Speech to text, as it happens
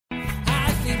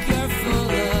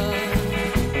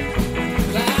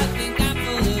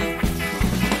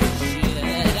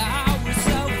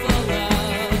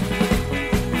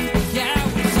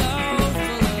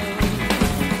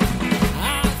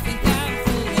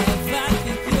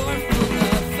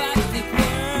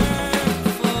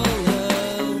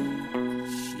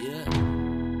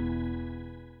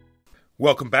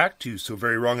Welcome back to So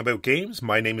Very Wrong About Games.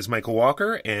 My name is Michael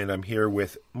Walker, and I'm here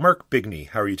with Mark Bigney.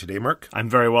 How are you today, Mark? I'm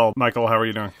very well. Michael, how are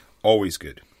you doing? Always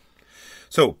good.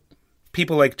 So,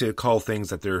 people like to call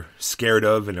things that they're scared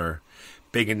of and are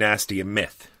big and nasty a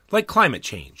myth, like climate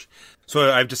change.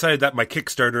 So I've decided that my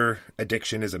Kickstarter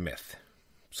addiction is a myth.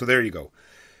 So there you go.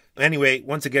 Anyway,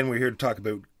 once again, we're here to talk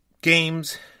about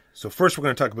games. So first we're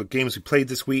going to talk about games we played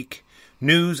this week,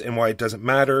 news and why it doesn't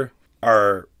matter.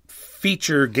 Our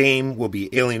feature game will be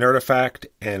Alien Artifact,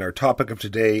 and our topic of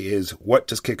today is what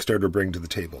does Kickstarter bring to the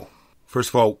table? First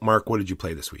of all, Mark, what did you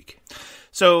play this week?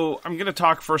 So I'm going to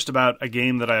talk first about a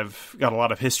game that I've got a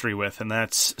lot of history with, and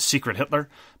that's Secret Hitler.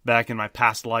 Back in my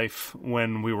past life,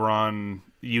 when we were on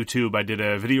YouTube, I did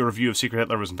a video review of Secret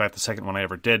Hitler. It was, in fact, the second one I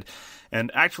ever did.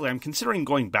 And actually, I'm considering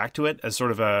going back to it as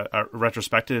sort of a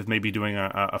retrospective, maybe doing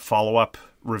a follow-up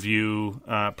review,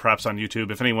 perhaps on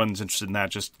YouTube. If anyone's interested in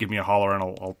that, just give me a holler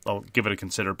and I'll give it a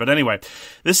consider. But anyway,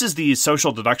 this is the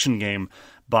social deduction game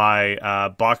by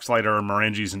Boxleiter,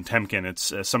 Maranges, and Temkin.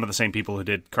 It's some of the same people who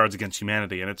did Cards Against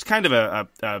Humanity, and it's kind of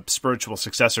a spiritual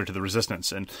successor to the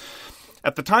Resistance. And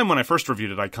at the time when I first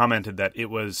reviewed it, I commented that it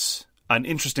was an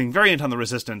interesting variant on the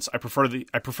Resistance. I prefer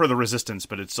the Resistance,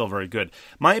 but it's still very good.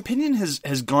 My opinion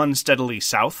has gone steadily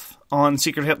south on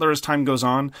Secret Hitler as time goes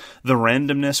on. The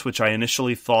randomness, which I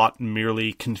initially thought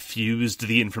merely confused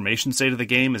the information state of the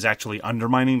game, is actually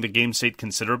undermining the game state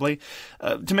considerably.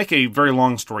 To make a very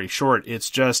long story short, it's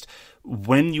just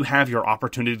when you have your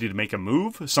opportunity to make a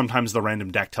move, sometimes the random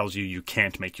deck tells you you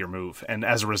can't make your move, and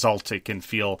as a result, it can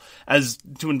feel,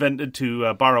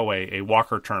 to borrow a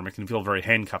Walker term, it can feel very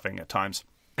handcuffing at times.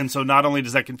 And so not only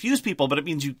does that confuse people, but it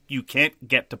means you can't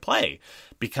get to play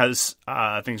because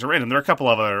things are random. There are a couple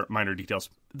of other minor details.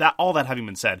 All that having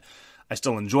been said, I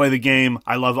still enjoy the game.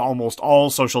 I love almost all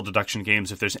social deduction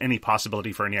games if there's any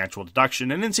possibility for any actual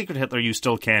deduction. And in Secret Hitler, you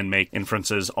still can make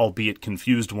inferences, albeit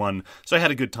confused one. So I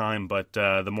had a good time, but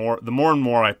the more and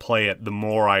more I play it, the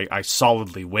more I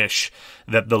solidly wish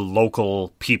that the local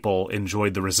people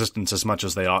enjoyed the Resistance as much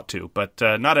as they ought to. But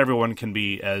not everyone can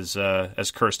be as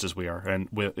cursed as we are, and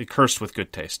cursed with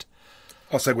good taste.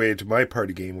 I'll segue into my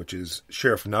party game, which is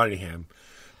Sheriff of Nottingham.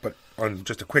 But on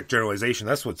just a quick generalization,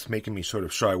 that's what's making me sort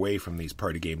of shy away from these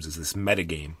party games, is this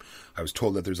metagame. I was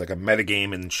told that there's like a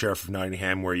metagame in Sheriff of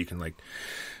Nottingham where you can like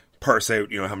parse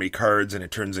out, how many cards, and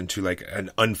it turns into like an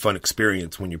unfun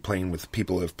experience when you're playing with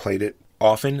people who have played it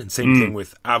often. And same thing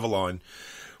with Avalon,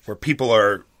 where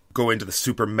people go into the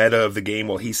super meta of the game.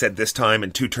 Well, he said this time,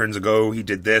 and 2 turns ago he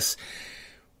did this.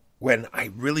 When I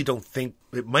really don't think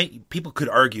people could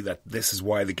argue that this is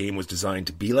why the game was designed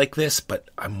to be like this, but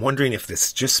I'm wondering if this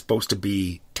is just supposed to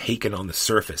be taken on the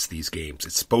surface, these games.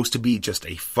 It's supposed to be just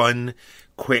a fun,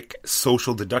 quick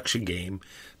social deduction game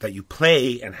that you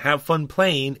play and have fun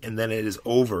playing, and then it is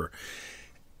over.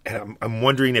 And I'm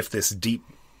wondering if this deep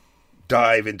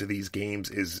dive into these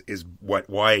games is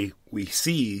why we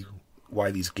see why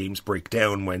these games break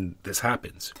down when this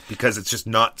happens, because it's just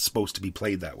not supposed to be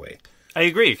played that way. I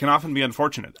agree. It can often be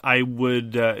unfortunate.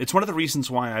 It's one of the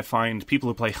reasons why I find people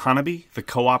who play Hanabi, the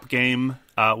co-op game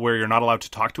where you're not allowed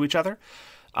to talk to each other,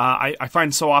 I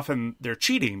find so often they're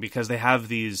cheating because they have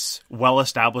these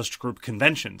well-established group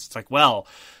conventions. It's like, well,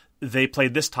 they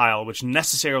played this tile, which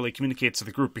necessarily communicates to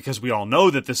the group because we all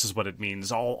know that this is what it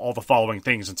means, all the following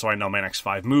things, and so I know my next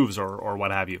 5 moves or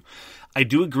what have you. I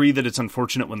do agree that it's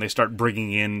unfortunate when they start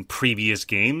bringing in previous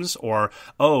games, or,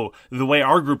 the way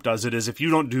our group does it is if you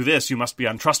don't do this, you must be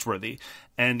untrustworthy.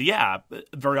 And yeah,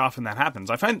 very often that happens.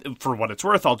 I find, for what it's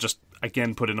worth, I'll just,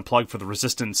 again, put in a plug for the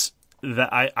Resistance,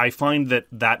 that I find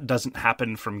that doesn't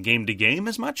happen from game to game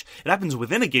as much. It happens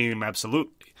within a game,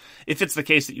 absolutely. If it's the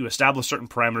case that you establish certain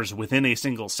parameters within a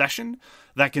single session,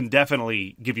 that can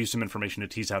definitely give you some information to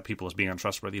tease out people as being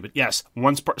untrustworthy. But yes,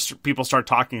 once people start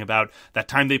talking about that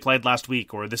time they played last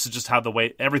week, or this is just how the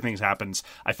way everything happens,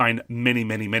 I find many,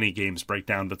 many, many games break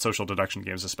down, but social deduction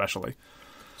games especially.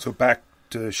 So back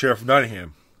to Sheriff of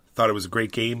Nottingham. Thought it was a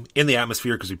great game in the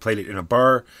atmosphere because we played it in a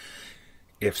bar.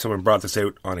 If someone brought this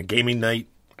out on a gaming night,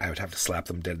 I would have to slap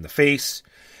them dead in the face.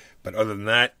 But other than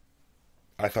that,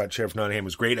 I thought Sheriff of Nottingham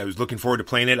was great. I was looking forward to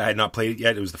playing it. I had not played it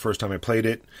yet. It was the first time I played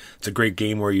it. It's a great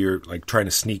game where you're like trying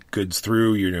to sneak goods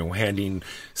through. You're handing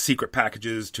secret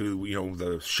packages to,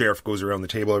 the sheriff goes around the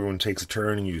table. Everyone takes a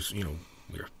turn, and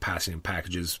you're passing in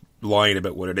packages, lying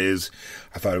about what it is.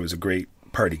 I thought it was a great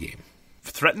party game.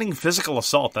 Threatening physical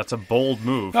assault. That's a bold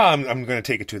move. I'm going to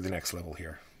take it to the next level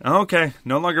here. Okay.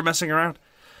 No longer messing around.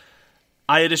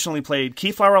 I additionally played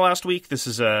Keyflower last week. This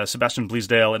is a Sebastien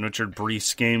Bleasdale and Richard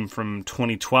Breese game from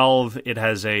 2012. It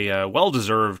has a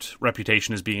well-deserved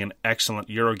reputation as being an excellent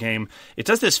Euro game. It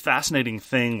does this fascinating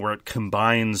thing where it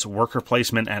combines worker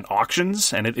placement and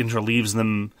auctions, and it interleaves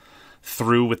them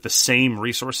through with the same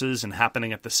resources and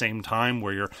happening at the same time,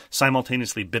 where you're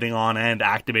simultaneously bidding on and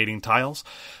activating tiles.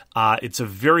 It's a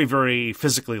very, very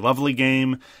physically lovely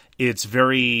game. It's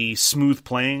very smooth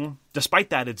playing. Despite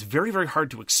that, it's very, very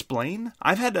hard to explain.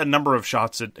 I've had a number of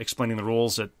shots at explaining the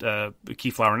rules at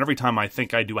Keyflower, and every time I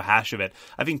think I do a hash of it,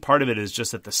 I think part of it is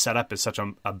just that the setup is such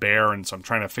a bear, and so I'm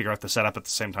trying to figure out the setup at the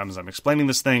same time as I'm explaining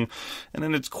this thing. And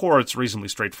in its core, it's reasonably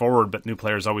straightforward, but new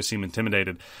players always seem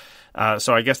intimidated.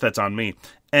 So I guess that's on me.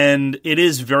 And it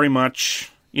is very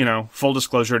much... full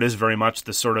disclosure, it is very much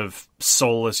the sort of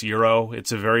soulless Euro.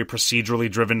 It's a very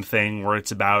procedurally driven thing where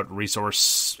it's about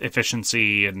resource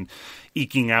efficiency and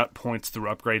eking out points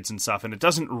through upgrades and stuff, and it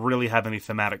doesn't really have any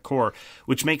thematic core,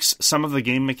 which makes some of the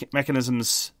game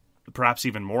mechanisms perhaps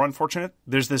even more unfortunate.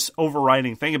 There's this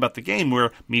overriding thing about the game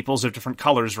where meeples of different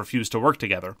colors refuse to work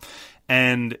together.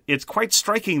 And it's quite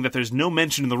striking that there's no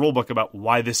mention in the rulebook about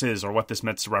why this is or what this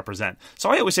meant to represent. So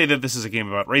I always say that this is a game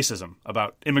about racism,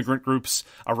 about immigrant groups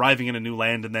arriving in a new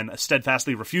land and then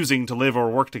steadfastly refusing to live or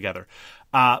work together.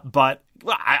 But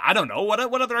I don't know. What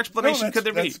other explanation could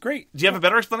there be? That's great. Do you have a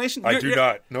better explanation? I do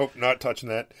not. Nope, not touching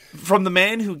that. From the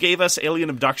man who gave us alien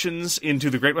abductions into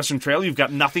the Great Western Trail, you've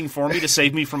got nothing for me to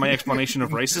save me from my explanation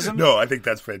of racism? No, I think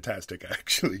that's fantastic,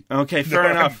 actually. Okay, fair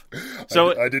enough.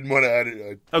 So I didn't want to add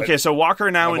it. Okay, so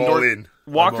Walker now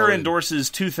Walker all in.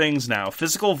 endorses two things now: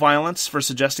 physical violence for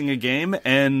suggesting a game,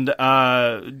 and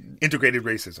integrating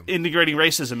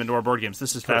racism into our board games.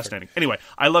 This is fascinating. Anyway,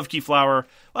 I love Keyflower.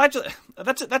 Well, actually,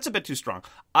 that's a bit too strong.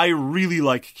 I really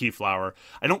like Keyflower.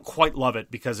 I don't quite love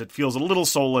it because it feels a little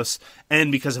soulless,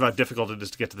 and because of how difficult it is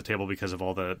to get to the table because of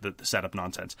all the setup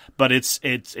nonsense. But it's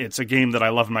a game that I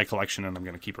love in my collection, and I'm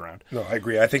going to keep around. No, I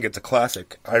agree. I think it's a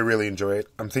classic. I really enjoy it.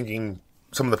 I'm thinking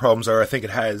some of the problems are I think it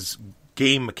has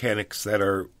game mechanics that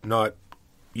are not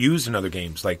used in other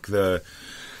games, like the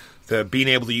being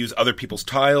able to use other people's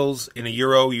tiles in a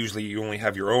Euro. Usually you only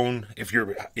have your own. If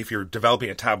you're developing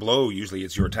a tableau, usually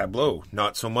it's your tableau.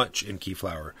 Not so much in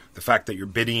Keyflower. The fact that you're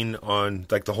bidding on,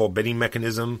 like, the whole bidding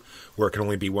mechanism where it can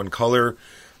only be one color,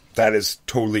 that is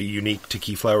totally unique to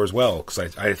Keyflower as well,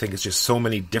 because I think it's just so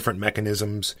many different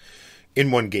mechanisms in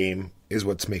one game is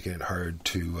what's making it hard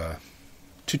to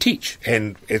teach.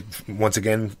 And it, once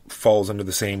again, falls under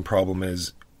the same problem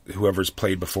as whoever's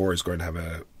played before is going to have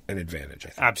an advantage, I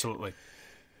think. Absolutely.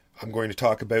 I'm going to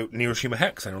talk about Neuroshima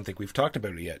Hex. I don't think we've talked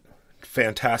about it yet.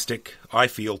 Fantastic, I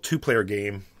feel, two-player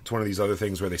game. It's one of these other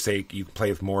things where they say you can play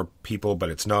with more people, but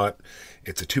it's not.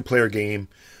 It's a two-player game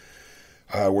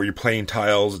where you're playing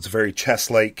tiles. It's very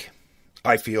chess-like,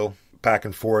 I feel, back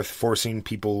and forth, forcing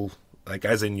people, like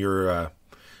as in you're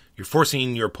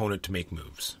forcing your opponent to make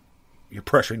moves. You're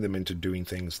pressuring them into doing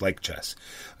things like chess.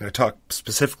 I'm going to talk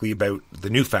specifically about the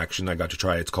new faction I got to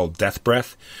try. It's called Death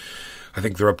Breath. I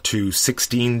think they're up to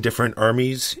 16 different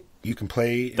armies you can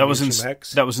play in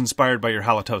Hex. That was inspired by your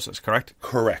halitosis, correct?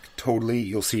 Correct. Totally.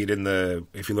 You'll see it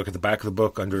if you look at the back of the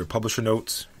book under publisher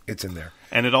notes, it's in there.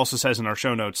 And it also says in our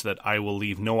show notes that I will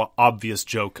leave no obvious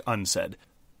joke unsaid.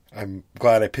 I'm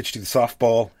glad I pitched you the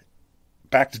softball.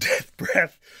 Back to Death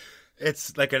Breath.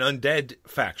 It's like an undead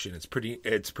faction. It's pretty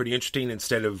interesting.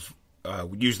 Instead of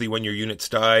usually when your units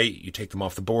die, you take them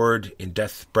off the board. In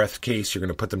Death Breath case, you're going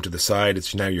to put them to the side.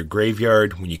 It's now your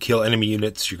graveyard. When you kill enemy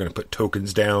units, you're going to put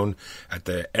tokens down. At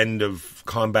the end of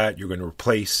combat, you're going to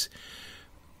replace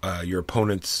your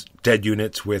opponent's dead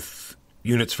units with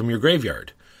units from your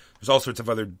graveyard. There's all sorts of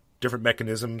other different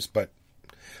mechanisms, but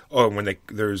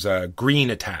there's green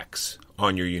attacks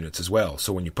on your units as well.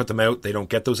 So when you put them out, they don't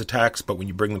get those attacks, but when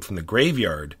you bring them from the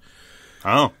graveyard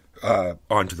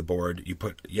onto the board, you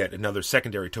put yet another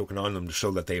secondary token on them to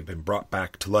show that they have been brought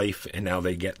back to life, and now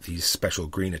they get these special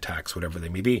green attacks, whatever they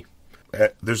may be. I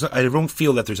don't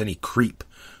feel that there's any creep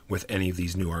with any of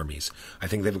these new armies. I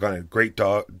think they've done a great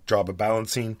job of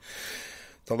balancing.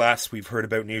 The last we've heard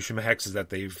about Neuroshima Hex is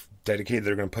that they've dedicated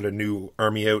they're going to put a new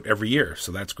army out every year,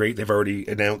 so that's great. They've already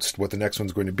announced what the next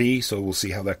one's going to be, so we'll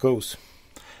see how that goes.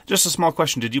 Just a small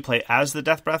question: did you play as the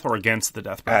Death Breath or against the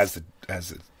Death Breath?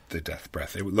 As the Death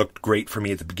Breath. It looked great for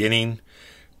me at the beginning,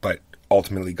 but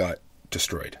ultimately got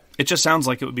destroyed. It just sounds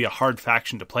like it would be a hard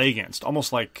faction to play against,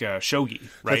 almost like shogi,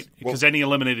 right? Because any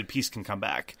eliminated piece can come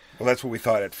back. Well, that's what we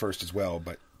thought at first as well,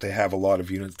 but they have a lot of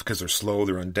units because they're slow,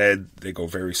 they're undead, they go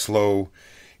very slow,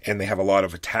 and they have a lot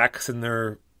of attacks in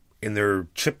their in their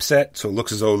chipset, so it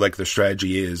looks as though like their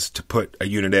strategy is to put a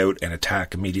unit out and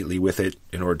attack immediately with it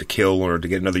in order to kill, in order to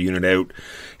get another unit out,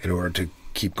 in order to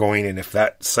keep going. And if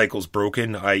that cycle's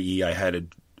broken, i.e. I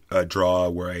had a draw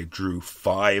where I drew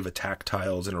 5 attack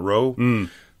tiles in a row,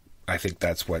 I think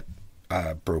that's what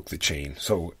broke the chain.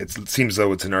 So it seems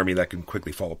though it's an army that can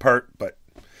quickly fall apart, but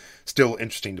still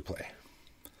interesting to play.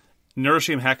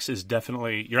 Neuroshima Hex is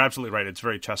definitely, you're absolutely right, it's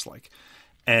very chess-like.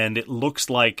 And it looks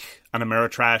like an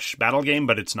Ameritrash battle game,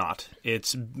 but it's not.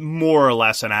 It's more or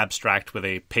less an abstract with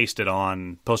a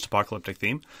pasted-on post-apocalyptic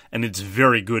theme, and it's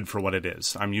very good for what it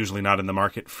is. I'm usually not in the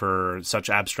market for such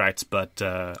abstracts, but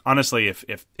honestly,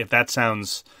 if that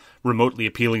sounds remotely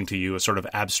appealing to you, a sort of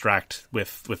abstract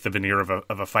with the veneer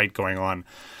of a fight going on,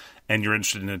 and you're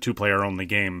interested in a 2-player only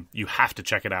game, you have to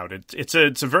check it out. It's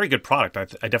a very good product.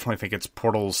 I definitely think it's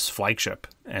Portal's flagship,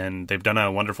 and they've done a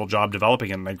wonderful job developing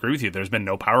it. And I agree with you. There's been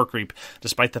no power creep,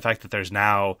 despite the fact that there's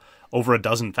now over a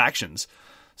dozen factions.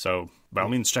 So by all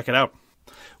means, check it out.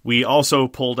 We also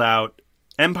pulled out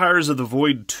Empires of the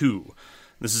Void 2.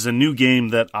 This is a new game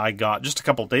that I got just a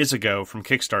couple days ago from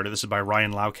Kickstarter. This is by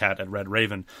Ryan Laukat at Red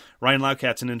Raven. Ryan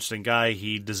Laukat's an interesting guy.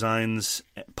 He designs,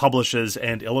 publishes,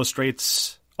 and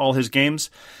illustrates all his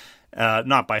games.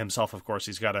 Not by himself, of course.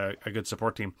 He's got a good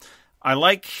support team. I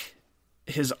like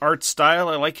his art style.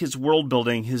 I like his world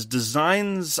building. His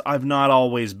designs I've not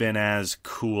always been as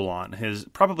cool on.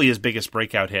 Probably his biggest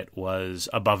breakout hit was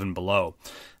Above and Below.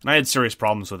 And I had serious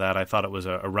problems with that. I thought it was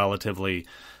a relatively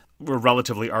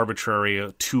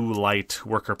arbitrary, too light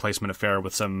worker placement affair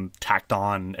with some tacked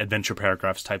on adventure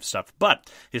paragraphs type stuff. But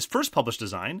his first published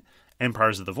design,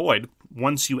 Empires of the Void,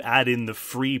 once you add in the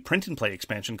free print and play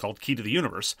expansion called Key to the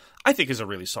Universe, I think is a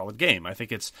really solid game. I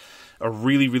think it's a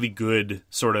really, really good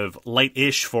sort of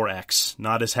light-ish 4X,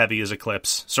 not as heavy as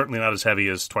Eclipse, certainly not as heavy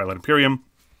as Twilight Imperium.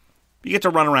 You get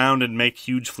to run around and make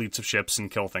huge fleets of ships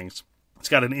and kill things. It's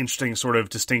got an interesting sort of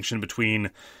distinction between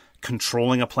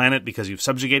controlling a planet because you've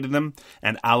subjugated them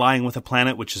and allying with a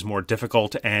planet, which is more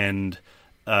difficult and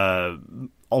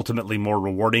ultimately more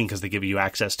rewarding because they give you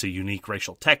access to unique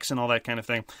racial techs and all that kind of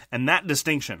thing. And that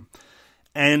distinction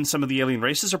and some of the alien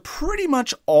races are pretty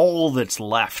much all that's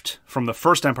left from the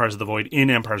first Empires of the Void in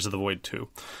Empires of the Void 2.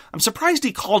 I'm surprised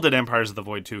he called it Empires of the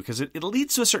Void 2 because it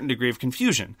leads to a certain degree of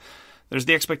confusion. There's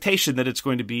the expectation that it's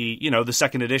going to be, the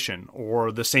second edition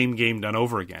or the same game done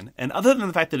over again. And other than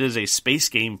the fact that it is a space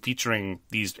game featuring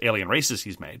these alien races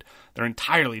he's made, they're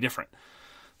entirely different.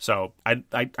 So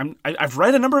I've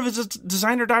read a number of his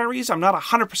designer diaries. I'm not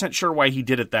 100% sure why he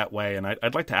did it that way, and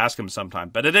I'd like to ask him sometime.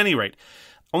 But at any rate,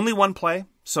 only one play,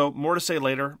 so more to say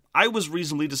later. I was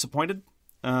reasonably disappointed.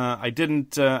 I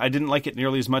didn't like it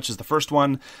nearly as much as the first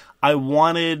one. I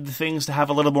wanted things to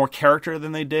have a little more character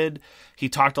than they did. He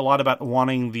talked a lot about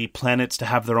wanting the planets to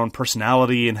have their own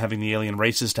personality and having the alien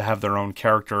races to have their own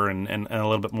character and a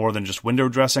little bit more than just window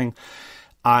dressing.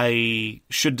 I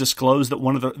should disclose that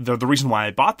one of the reason why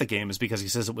I bought the game is because he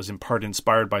says it was in part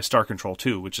inspired by Star Control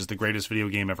 2, which is the greatest video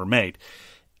game ever made.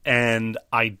 And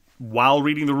while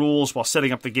reading the rules, while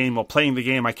setting up the game, while playing the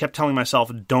game, I kept telling myself,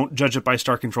 don't judge it by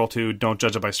Star Control 2, don't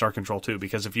judge it by Star Control 2,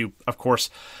 because if you, of course,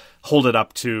 hold it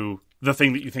up to the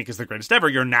thing that you think is the greatest ever,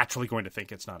 you're naturally going to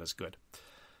think it's not as good.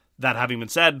 That having been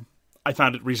said, I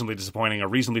found it reasonably disappointing, a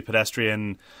reasonably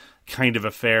pedestrian kind of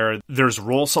affair. There's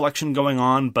role selection going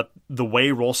on, but the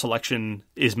way role selection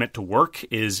is meant to work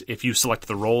is if you select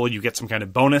the role, you get some kind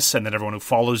of bonus, and then everyone who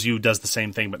follows you does the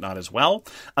same thing, but not as well.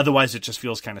 Otherwise, it just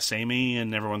feels kind of samey,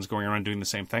 and everyone's going around doing the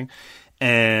same thing.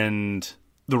 And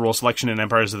the role selection in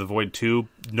Empires of the Void 2,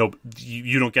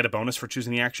 you don't get a bonus for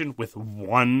choosing the action, with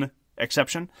one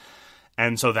exception.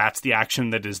 And so that's the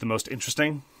action that is the most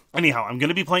interesting. Anyhow, I'm going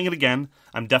to be playing it again.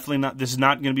 This is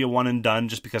not going to be a one and done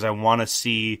just because I want to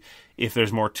see if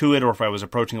there's more to it or if I was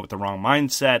approaching it with the wrong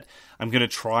mindset. I'm going to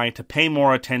try to pay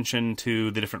more attention to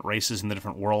the different races and the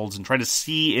different worlds and try to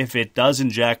see if it does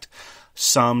inject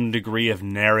some degree of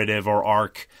narrative or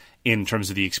arc in terms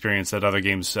of the experience that other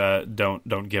games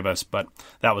don't give us. But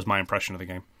that was my impression of the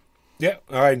game. Yeah,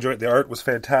 I enjoyed it. The art was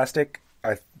fantastic.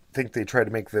 I think they tried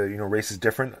to make the races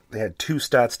different. They had 2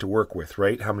 stats to work with,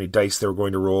 right? How many dice they were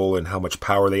going to roll and how much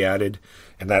power they added,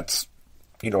 and that's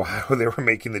how they were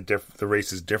making the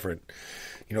races different.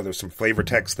 There's some flavor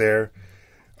text there.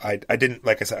 I didn't,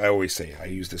 like I said, I always say, I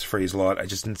use this phrase a lot, I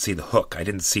just didn't see the hook. I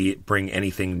didn't see it bring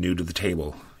anything new to the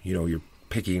table. You're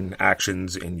picking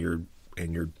actions and you're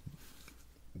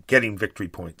getting victory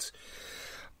points.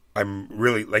 I'm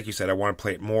really, like you said, I want to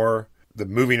play it more. The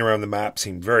moving around the map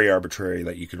seemed very arbitrary,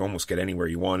 that you could almost get anywhere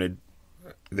you wanted.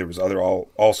 There was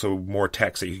also more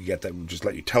text that you could get that would just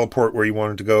let you teleport where you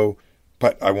wanted to go.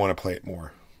 But I want to play it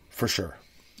more, for sure.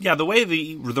 Yeah, the way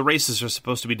the races are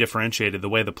supposed to be differentiated, the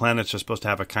way the planets are supposed to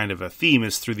have a kind of a theme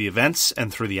is through the events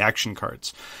and through the action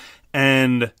cards.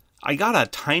 And I got a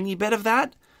tiny bit of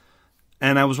that,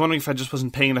 and I was wondering if I just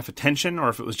wasn't paying enough attention or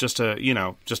if it was just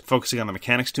just focusing on the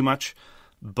mechanics too much.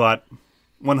 But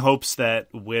one hopes that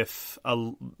with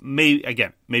maybe a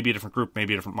different group,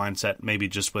 maybe a different mindset, maybe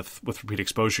just with repeat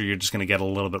exposure, you're just going to get a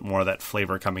little bit more of that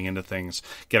flavor coming into things,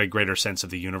 get a greater sense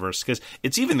of the universe. Because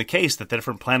it's even the case that the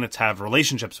different planets have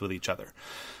relationships with each other.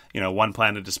 One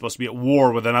planet is supposed to be at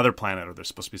war with another planet, or there's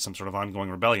supposed to be some sort of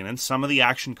ongoing rebellion. And some of the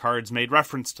action cards made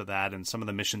reference to that, and some of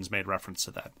the missions made reference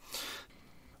to that.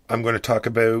 I'm going to talk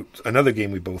about another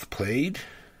game we both played,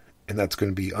 and that's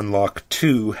going to be Unlock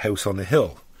 2 House on the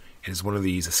Hill. It is one of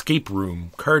these escape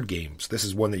room card games. This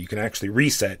is one that you can actually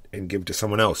reset and give to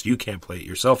someone else. You can't play it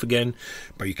yourself again,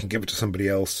 but you can give it to somebody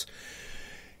else.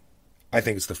 I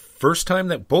think it's the first time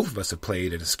that both of us have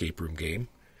played an escape room game.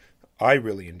 I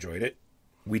really enjoyed it.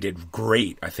 We did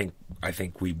great. I think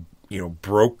we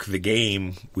broke the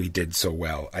game. We did so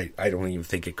well. I don't even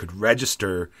think it could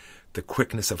register the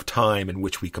quickness of time in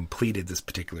which we completed this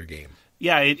particular game.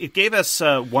 Yeah, it gave us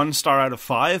 1 star out of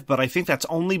 5, but I think that's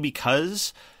only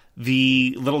because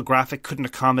the little graphic couldn't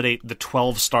accommodate the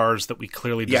 12 stars that we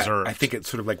clearly deserved. I think it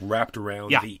sort of like wrapped around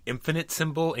the infinite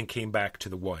symbol and came back to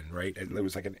the 1, right? There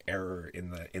was like an error in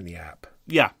the app.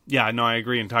 Yeah, no, I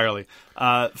agree entirely.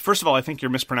 First of all, I think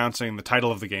you're mispronouncing the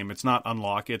title of the game. It's not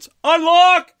Unlock, it's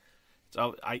Unlock!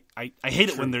 So I hate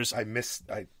it when there's... I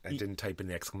didn't type in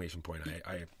the exclamation point.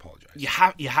 I apologize.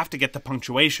 You have to get the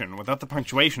punctuation. Without the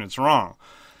punctuation, it's wrong.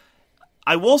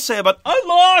 I will say about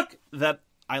Unlock that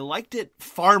I liked it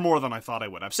far more than I thought I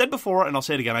would. I've said before, and I'll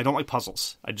say it again, I don't like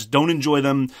puzzles. I just don't enjoy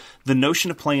them. The notion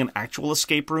of playing an actual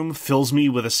escape room fills me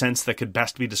with a sense that could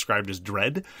best be described as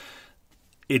dread.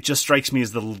 It just strikes me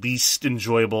as the least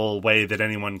enjoyable way that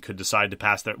anyone could decide to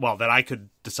pass that I could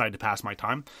decide to pass my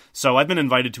time. So I've been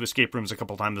invited to escape rooms a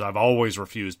couple times. I've always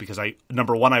refused because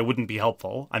number one, I wouldn't be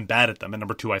helpful. I'm bad at them. And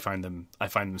number two, I find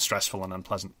them stressful and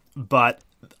unpleasant. But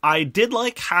I did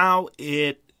like how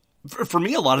for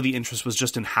me, a lot of the interest was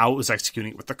just in how it was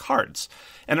executing it with the cards.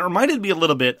 And it reminded me a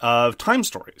little bit of Time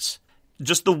Stories.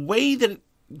 Just the way that it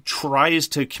tries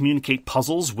to communicate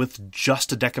puzzles with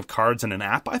just a deck of cards and an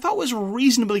app, I thought was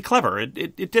reasonably clever.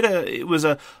 It was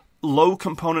a low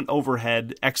component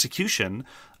overhead execution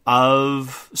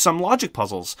of some logic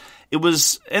puzzles. It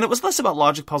was less about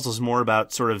logic puzzles, more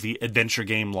about sort of the adventure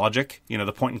game logic,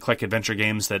 the point and click adventure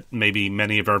games that maybe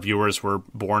many of our viewers were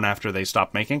born after they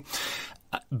stopped making.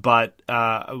 But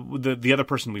the other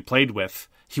person we played with,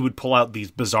 he would pull out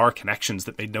these bizarre connections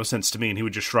that made no sense to me, and he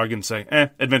would just shrug and say,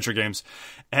 adventure games.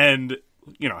 And,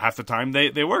 half the time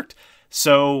they worked.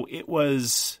 So it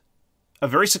was a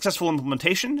very successful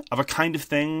implementation of a kind of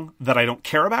thing that I don't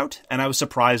care about, and I was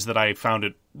surprised that I found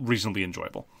it reasonably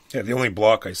enjoyable. Yeah, the only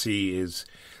block I see is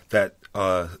that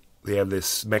they have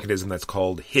this mechanism that's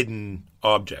called hidden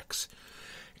objects.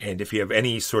 And if you have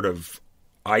any sort of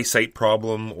eyesight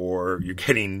problem or you're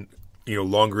getting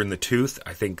longer in the tooth,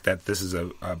 I think that this is a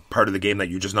part of the game that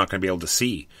you're just not going to be able to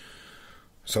see.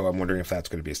 So I'm wondering if that's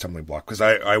going to be a stumbling block, because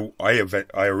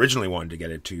I originally wanted to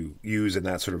get it to use in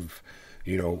that sort of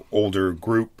older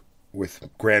group with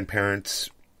grandparents,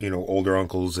 older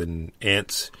uncles and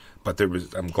aunts, but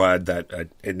I'm glad that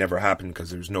it never happened,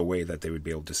 because there's no way that they would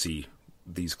be able to see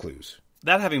these clues.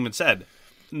 That having been said,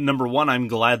 number one, I'm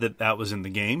glad that was in the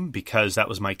game, because that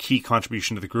was my key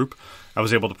contribution to the group. I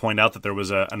was able to point out that there was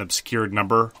an obscured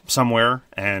number somewhere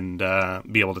and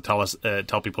be able to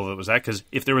tell people that it was that, because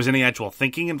if there was any actual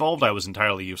thinking involved, I was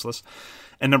entirely useless.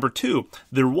 And number two,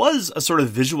 there was a sort of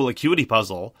visual acuity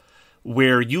puzzle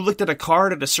where you looked at a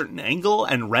card at a certain angle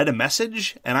and read a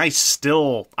message, and I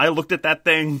looked at that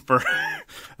thing for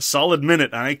a solid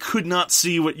minute, and I could not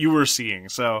see what you were seeing.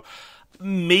 So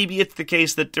maybe it's the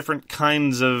case that different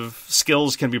kinds of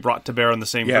skills can be brought to bear in the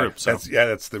same group. So.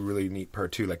 That's the really neat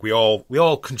part too. Like we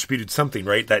all contributed something,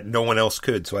 right, that no one else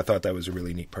could. So I thought that was a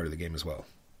really neat part of the game as well.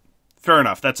 Fair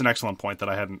enough. That's an excellent point that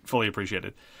I hadn't fully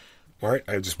appreciated. All right,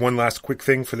 I have just one last quick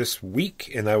thing for this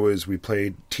week, and that was we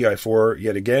played TI4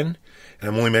 yet again. And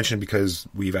I'm only mentioning because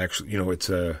we've actually,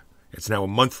 it's now a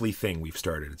monthly thing we've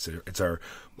started. It's our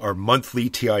monthly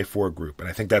TI4 group, and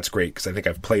I think that's great, because I think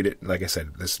I've played it, like I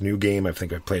said, this new game, I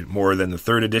think I've played it more than the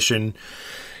 3rd edition,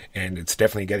 and it's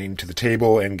definitely getting to the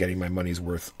table and getting my money's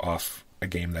worth off a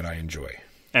game that I enjoy.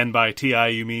 And by TI,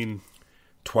 you mean?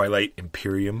 Twilight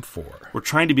Imperium 4. We're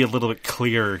trying to be a little bit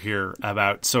clearer here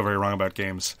about So Very Wrong About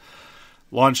Games.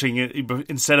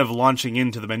 Instead of launching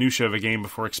into the minutiae of a game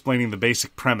before explaining the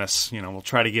basic premise, we'll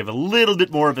try to give a little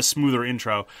bit more of a smoother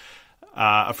intro.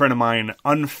 a friend of mine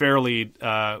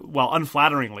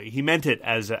unflatteringly, he meant it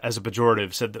as a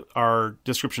pejorative, said that our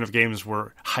description of games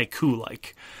were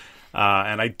haiku-like.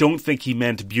 And I don't think he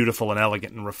meant beautiful and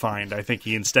elegant and refined. I think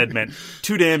he instead meant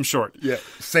too damn short. Yeah,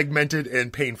 segmented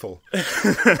and painful.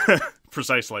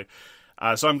 Precisely.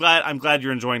 So I'm glad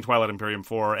you're enjoying Twilight Imperium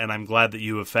 4, and I'm glad that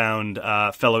you have found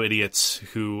fellow idiots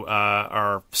who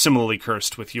are similarly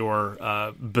cursed with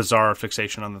your bizarre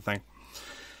fixation on the thing.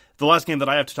 The last game that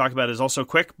I have to talk about is also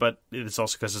quick, but it's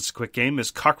also because it's a quick game,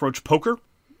 is Cockroach Poker.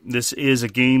 This is a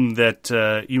game that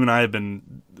you and I have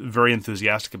been very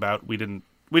enthusiastic about. We didn't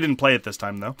play it this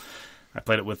time, though. I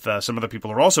played it with some other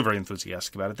people who are also very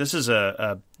enthusiastic about it. This is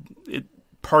a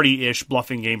party-ish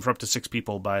bluffing game for up to 6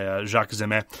 people by Jacques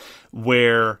Zemet,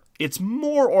 where it's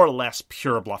more or less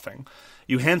pure bluffing.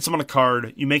 You hand someone a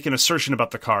card, you make an assertion about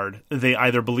the card, they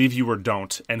either believe you or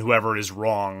don't, and whoever is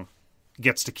wrong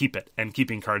gets to keep it, and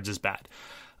keeping cards is bad.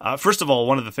 First of all,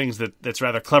 one of the things that's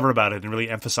rather clever about it and really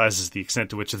emphasizes the extent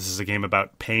to which this is a game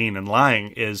about pain and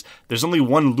lying is there's only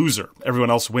one loser. Everyone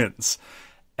else wins.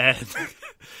 And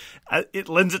it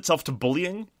lends itself to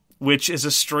bullying, which is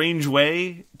a strange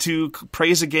way to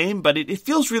praise a game, but it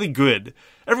feels really good.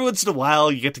 Every once in a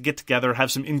while, you get together,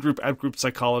 have some in-group, out-group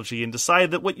psychology, and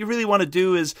decide that what you really want to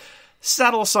do is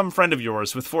saddle some friend of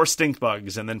yours with 4 stink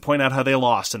bugs and then point out how they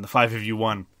lost and the 5 of you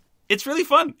won. It's really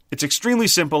fun. It's extremely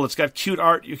simple. It's got cute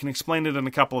art. You can explain it in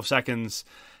a couple of seconds.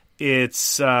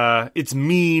 It's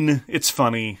mean. It's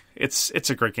funny. It's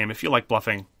a great game. If you like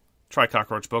bluffing, try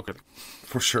Cockroach Poker.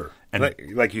 For sure. And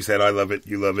like you said, I love it.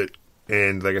 You love it.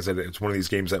 And like I said, it's one of these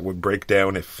games that would break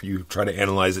down if you try to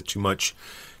analyze it too much.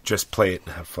 Just play it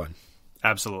and have fun.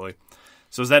 Absolutely.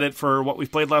 So is that it for what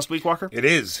we've played last week, Walker? It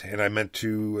is. And I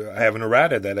have an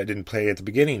errata that I didn't play at the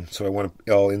beginning, so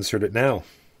I'll insert it now.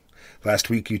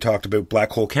 Last week you talked about Black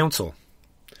Hole Council.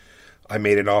 I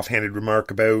made an offhanded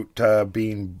remark about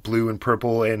being blue and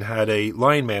purple and had a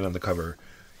Lion Man on the cover.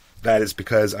 That is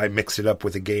because I mixed it up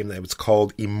with a game that was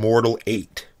called Immortal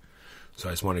 8. So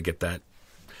I just want to get that.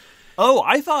 Oh,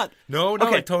 I thought... No,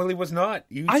 okay. It totally was not.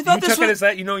 You I thought took it as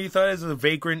that, you thought it was a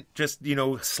vagrant, just,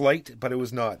 slight, but it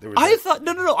was not. No.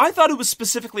 I thought it was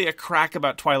specifically a crack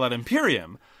about Twilight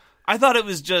Imperium. I thought it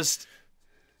was just...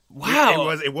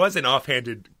 Wow. It was an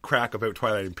offhanded crack about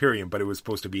Twilight Imperium, but it was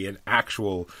supposed to be an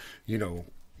actual,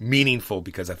 meaningful,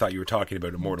 because I thought you were talking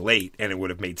about Immortal 8, and it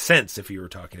would have made sense if you were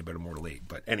talking about Immortal 8.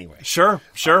 But anyway. Sure.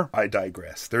 I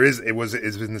digress. It was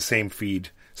in the same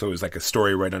feed, so it was like a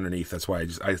story right underneath. That's why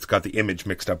I got the image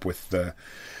mixed up with the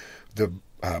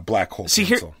Black Hole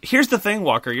Council. Here's the thing,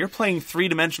 Walker. You're playing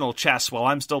 3-dimensional chess while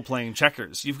I'm still playing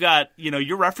checkers. You've got,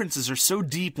 your references are so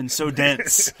deep and so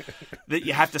dense that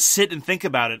you have to sit and think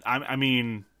about it. I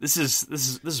mean, this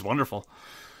is wonderful.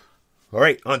 All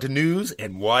right, on to news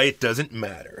and why it doesn't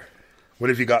matter. What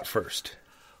have you got first?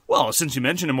 Well, since you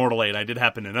mentioned Immortal 8, I did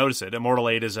happen to notice it. Immortal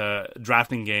 8 is a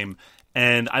drafting game,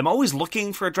 and I'm always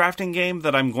looking for a drafting game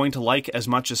that I'm going to like as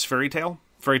much as Fairy Tail.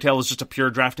 Fairy Tail is just a pure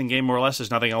drafting game, more or less.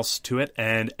 There's nothing else to it.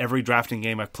 And every drafting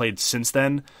game I've played since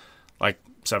then, like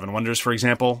Seven Wonders, for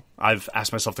example, I've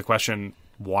asked myself the question,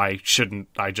 why shouldn't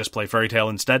I just play Fairy Tail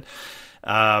instead?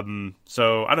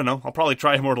 So, I don't know. I'll probably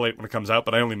try Immortal 8 when it comes out,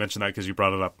 but I only mentioned that because you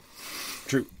brought it up.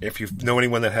 True. If you know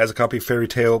anyone that has a copy of Fairy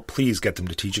Tail, please get them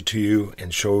to teach it to you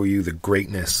and show you the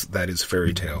greatness that is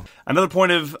Fairy Tail. Another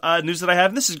point of news that I have,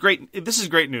 and this is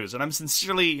great news, and I'm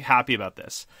sincerely happy about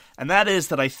this, and that is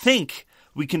that I think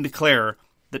we can declare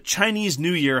that Chinese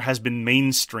New Year has been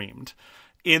mainstreamed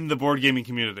in the board gaming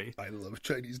community. I love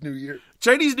Chinese New Year.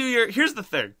 Chinese New Year, here's the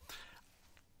thing.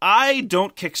 I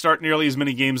don't kickstart nearly as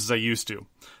many games as I used to,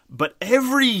 but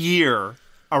every year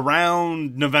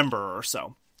around November or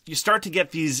so, you start to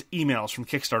get these emails from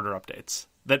Kickstarter updates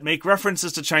that make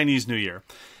references to Chinese New Year.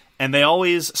 And they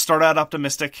always start out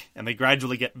optimistic, and they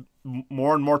gradually get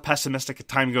more and more pessimistic as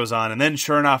time goes on. And then,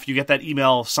 sure enough, you get that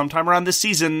email sometime around this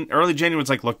season, early January. It's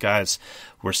like, look, guys,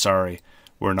 we're sorry.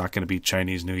 We're not going to beat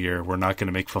Chinese New Year. We're not going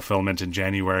to make fulfillment in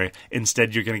January.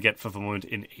 Instead, you're going to get fulfillment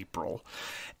in April.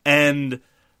 And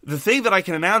the thing that I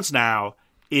can announce now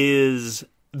is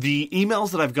the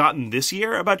emails that I've gotten this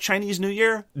year about Chinese New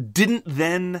Year didn't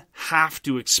then have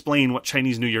to explain what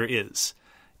Chinese New Year is.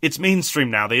 It's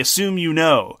mainstream now. They assume you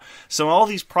know. So all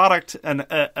these product and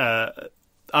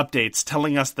updates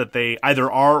telling us that they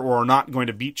either are or are not going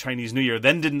to beat Chinese New Year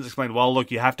then didn't explain, well, look,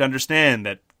 you have to understand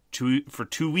that for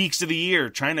 2 weeks of the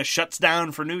year, China shuts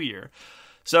down for New Year.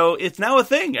 So it's now a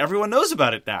thing. Everyone knows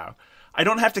about it now. I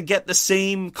don't have to get the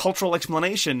same cultural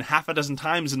explanation half a dozen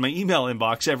times in my email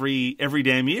inbox every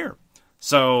damn year.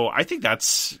 So I think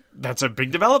that's a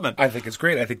big development. I think it's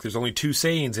great. I think there's only two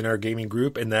sayings in our gaming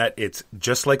group, and that it's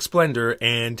just like Splendor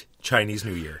and Chinese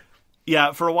New Year.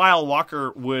 Yeah, for a while,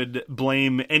 Walker would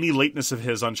blame any lateness of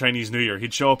his on Chinese New Year.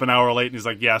 He'd show up an hour late, and he's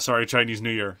like, yeah, sorry, Chinese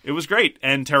New Year. It was great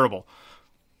and terrible.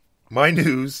 My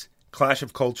news, Clash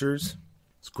of Cultures.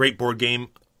 It's a great board game.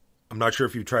 I'm not sure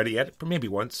if you've tried it yet, but maybe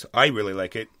once. I really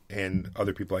like it, and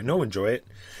other people I know enjoy it.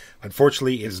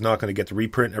 Unfortunately, it is not going to get the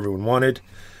reprint everyone wanted,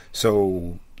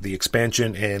 so the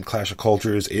expansion and Clash of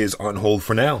Cultures is on hold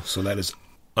for now, so that is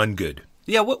ungood.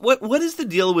 Yeah, what is the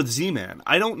deal with Z-Man?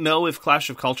 I don't know if Clash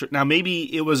of Culture... Now,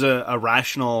 maybe it was a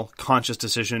rational, conscious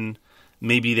decision.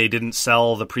 Maybe they didn't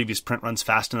sell the previous print runs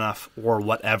fast enough, or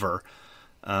whatever.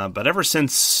 But ever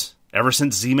since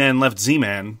Z-Man left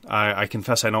Z-Man, I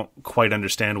confess I don't quite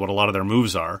understand what a lot of their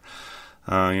moves are.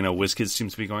 WizKids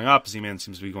seems to be going up, Z-Man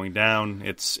seems to be going down.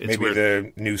 It's maybe weird.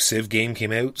 The new Civ game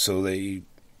came out, so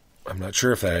I'm not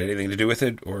sure if that had anything to do with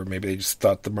it, or maybe they just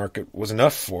thought the market was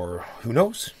enough, or who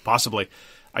knows? Possibly.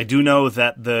 I do know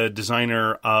that the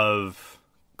designer of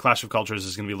Clash of Cultures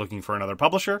is going to be looking for another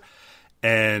publisher,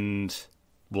 and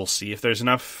we'll see if there's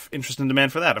enough interest and demand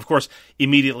for that. Of course,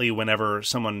 immediately whenever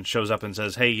someone shows up and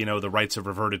says, hey, the rights have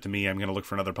reverted to me, I'm going to look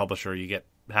for another publisher, you get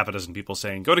half a dozen people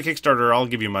saying, go to Kickstarter, I'll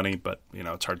give you money, but,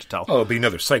 it's hard to tell. Oh, it'll be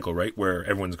another cycle, right, where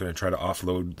everyone's going to try to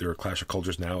offload their Clash of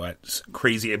Cultures now at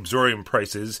crazy absorbent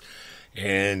prices,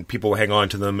 and people will hang on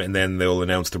to them, and then they'll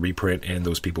announce the reprint, and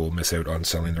those people will miss out on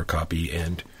selling their copy,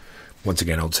 and once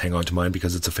again, I'll just hang on to mine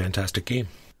because it's a fantastic game.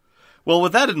 Well,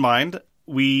 with that in mind,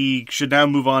 we should now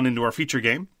move on into our feature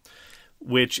game,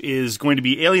 which is going to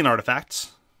be Alien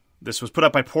Artifacts. This was put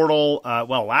up by Portal,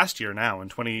 last year now, in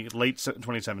late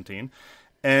 2017.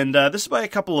 And this is by a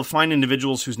couple of fine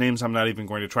individuals whose names I'm not even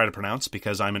going to try to pronounce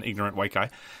because I'm an ignorant white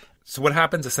guy. So what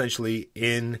happens essentially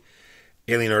in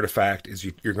Alien Artifact is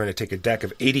you're going to take a deck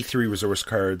of 83 resource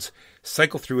cards,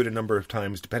 cycle through it a number of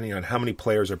times depending on how many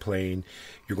players are playing.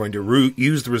 You're going to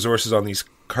use the resources on these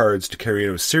cards to carry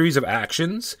out a series of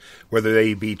actions, whether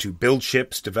they be to build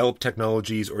ships, develop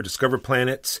technologies, or discover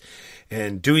planets.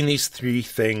 And doing these three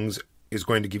things is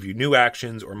going to give you new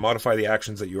actions or modify the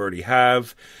actions that you already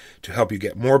have to help you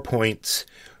get more points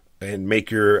and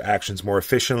make your actions more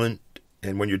efficient.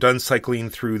 And when you're done cycling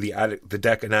through the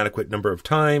deck an adequate number of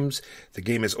times, the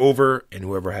game is over, and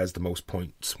whoever has the most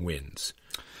points wins.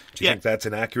 Do you think that's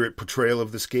an accurate portrayal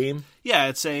of this game? Yeah,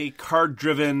 it's a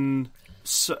card-driven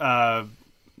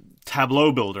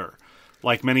tableau builder,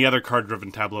 like many other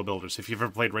card-driven tableau builders. If you've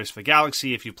ever played Race for the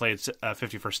Galaxy, if you've played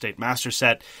 51st State Master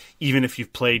Set, even if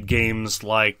you've played games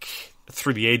like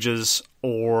Through the Ages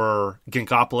or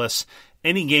Ginkgopolis,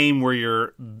 any game where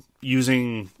you're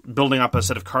building up a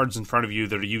set of cards in front of you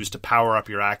that are used to power up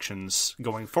your actions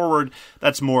going forward,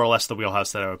 that's more or less the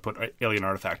wheelhouse that I would put Alien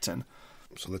Artifacts in.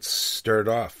 So let's start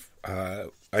off.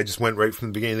 I just went right from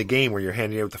the beginning of the game where you're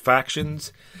handing out the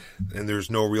factions, and there's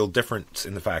no real difference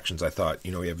in the factions, I thought.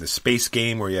 You have this space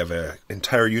game where you have an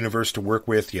entire universe to work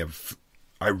with.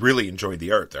 I really enjoyed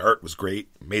the art. The art was great.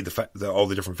 Made all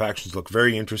the different factions look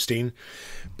very interesting.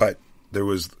 But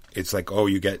it's like,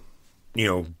 you get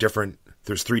different,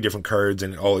 there's 3 different cards,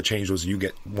 and all it changed was you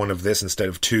get one of this instead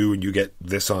of 2, and you get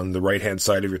this on the right-hand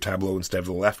side of your tableau instead of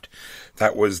the left.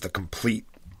 That was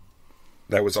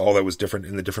all that was different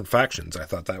in the different factions. I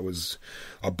thought that was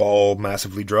a ball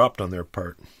massively dropped on their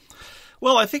part.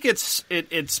 Well, I think it's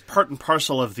part and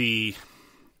parcel of the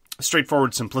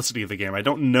straightforward simplicity of the game. I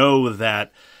don't know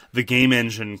that the game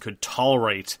engine could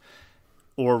tolerate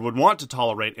or would want to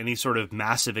tolerate any sort of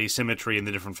massive asymmetry in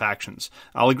the different factions.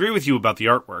 I'll agree with you about the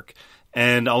artwork,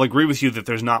 and I'll agree with you that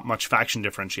there's not much faction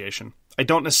differentiation. I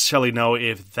don't necessarily know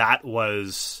if that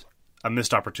was a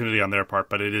missed opportunity on their part,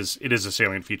 but it is a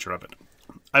salient feature of it.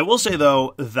 I will say,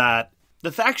 though, that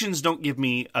the factions don't give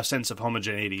me a sense of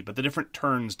homogeneity, but the different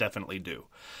turns definitely do.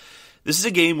 This is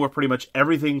a game where pretty much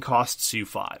everything costs you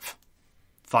 $5.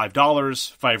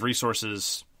 $5, 5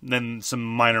 resources, then some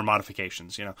minor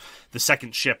modifications.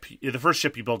 The first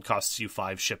ship you build costs you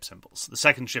 5 ship symbols. The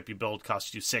second ship you build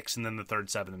costs you 6, and then the third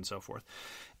 7, and so forth.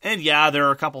 And yeah, there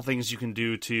are a couple things you can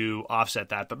do to offset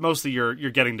that, but mostly you're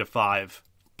getting to 5,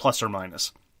 plus or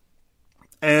minus.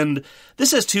 And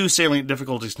this has 2 salient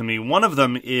difficulties to me. One of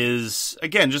them is,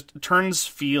 again, just turns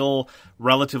feel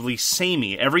relatively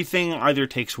samey. Everything either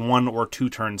takes 1 or 2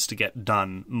 turns to get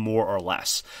done, more or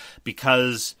less.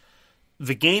 Because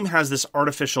the game has this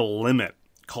artificial limit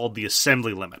called the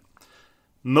assembly limit.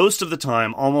 most of the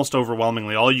time, almost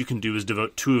overwhelmingly, all you can do is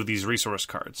devote 2 of these resource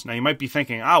cards. Now, you might be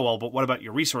thinking, but what about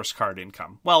your resource card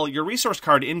income? Well, your resource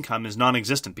card income is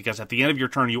non-existent because at the end of your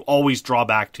turn, you always draw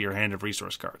back to your hand of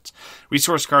resource cards.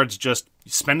 Resource cards just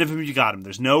spend them if you got them.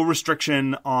 There's no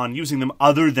restriction on using them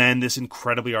other than this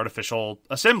incredibly artificial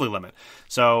assembly limit.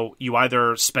 So you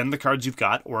either spend the cards you've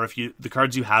got, or if the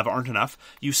cards you have aren't enough,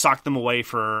 you sock them away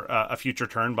for a future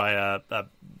turn by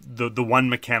the one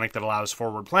mechanic that allows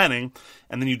forward planning,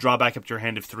 and then you draw back up to your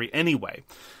hand of 3 anyway.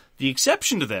 The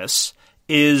exception to this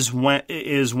is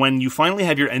when you finally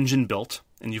have your engine built,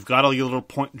 and you've got all your little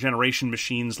point generation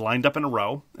machines lined up in a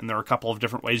row, and there are a couple of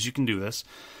different ways you can do this.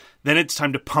 Then it's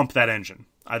time to pump that engine,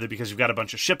 either because you've got a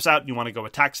bunch of ships out and you want to go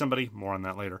attack somebody, more on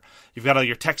that later. You've got all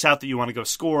your techs out that you want to go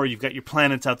score, you've got your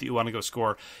planets out that you want to go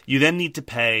score. You then need to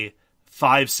pay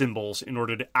 5 symbols in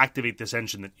order to activate this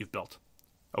engine that you've built.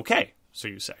 Okay, so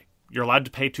you say. You're allowed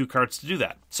to pay 2 cards to do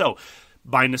that. So,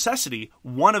 by necessity,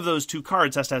 one of those 2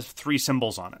 cards has to have 3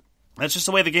 symbols on it. That's just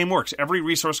the way the game works. Every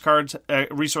resource card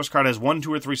has 1,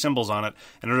 2, or 3 symbols on it.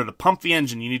 In order to pump the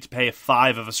engine, you need to pay a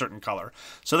 5 of a certain color.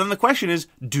 So then the question is,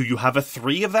 do you have a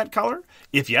 3 of that color?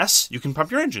 If yes, you can pump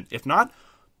your engine. If not,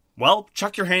 well,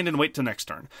 chuck your hand and wait till next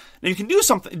turn. Now you can do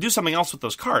something else with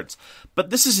those cards, but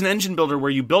this is an engine builder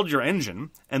where you build your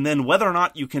engine, and then whether or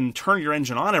not you can turn your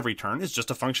engine on every turn is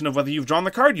just a function of whether you've drawn the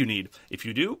card you need. If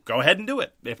you do, go ahead and do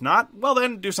it. If not, well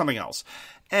then do something else.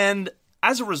 And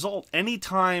as a result, any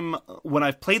time when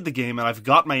I've played the game and I've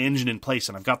got my engine in place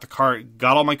and I've got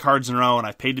all my cards in a row and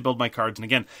I've paid to build my cards, and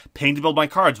again, paying to build my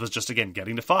cards was just, again,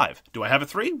 getting to 5. Do I have a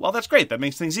 3? Well, that's great. That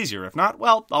makes things easier. If not,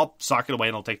 well, I'll sock it away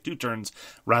and I'll take 2 turns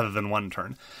rather than 1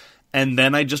 turn. And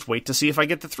then I just wait to see if I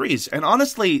get the 3s. And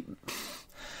honestly,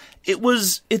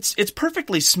 it's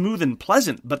perfectly smooth and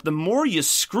pleasant, but the more you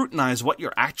scrutinize what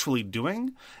you're actually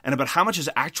doing and about how much is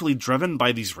actually driven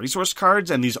by these resource cards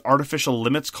and these artificial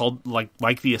limits called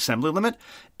like the assembly limit,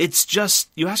 it's just,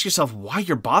 you ask yourself why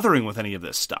you're bothering with any of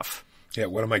this stuff. Yeah,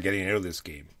 what am I getting out of this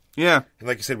game? Yeah. And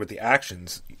like you said, with the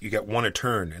actions, you get 1 a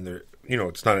turn, and they're,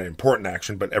 it's not an important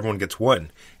action, but everyone gets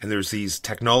 1. And there's these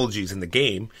technologies in the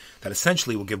game that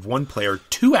essentially will give one player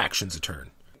 2 actions a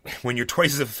turn. When you're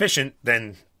twice as efficient,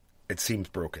 then it seems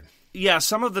broken. Yeah,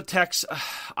 some of the techs,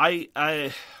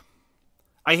 I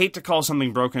hate to call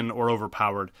something broken or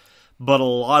overpowered, but a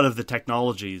lot of the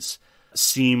technologies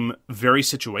seem very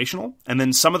situational, and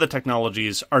then some of the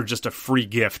technologies are just a free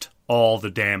gift all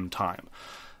the damn time.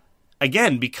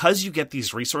 Again, because you get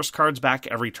these resource cards back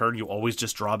every turn, you always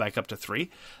just draw back up to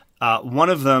 3. One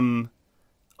of them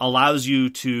allows you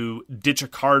to ditch a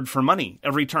card for money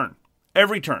every turn.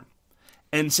 Every turn.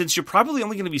 And since you're probably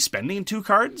only going to be spending 2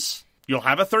 cards, you'll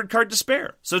have a 3rd card to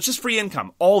spare. So it's just free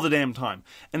income all the damn time.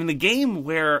 And in a game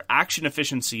where action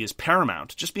efficiency is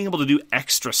paramount, just being able to do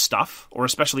extra stuff, or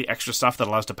especially extra stuff that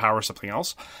allows to power something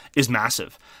else, is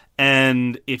massive.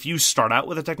 And if you start out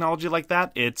with a technology like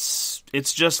that, it's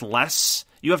just less.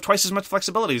 You have twice as much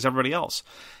flexibility as everybody else.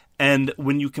 And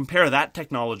when you compare that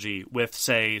technology with,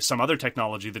 say, some other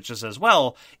technology that just says,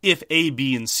 well, if A,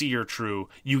 B, and C are true,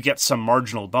 you get some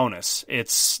marginal bonus,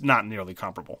 it's not nearly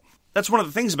comparable. That's one of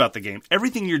the things about the game.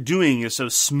 Everything you're doing is so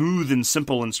smooth and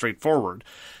simple and straightforward.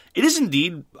 It is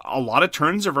indeed, a lot of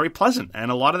turns are very pleasant,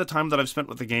 and a lot of the time that I've spent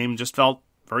with the game just felt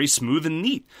very smooth and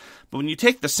neat. But when you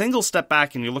take the single step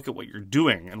back and you look at what you're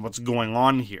doing and what's going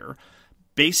on here,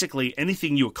 basically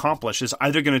anything you accomplish is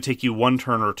either going to take you 1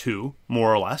 turn or 2,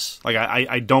 more or less. Like,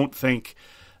 I don't think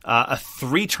a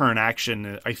 3-turn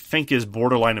action, I think, is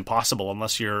borderline impossible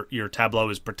unless your tableau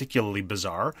is particularly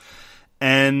bizarre.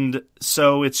 And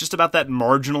so it's just about that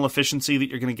marginal efficiency that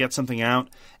you're going to get something out,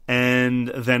 and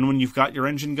then when you've got your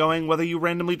engine going, whether you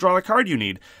randomly draw a card you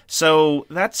need. So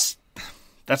that's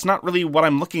not really what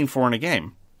I'm looking for in a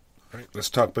game. All right, let's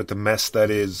talk about the mess that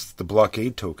is the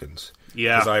blockade tokens.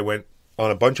 Yeah. Because I went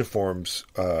on a bunch of forums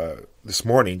this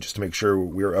morning just to make sure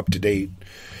we were up to date.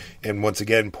 And once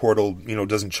again, Portal,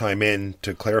 doesn't chime in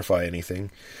to clarify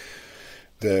anything.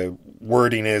 The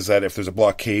wording is that if there's a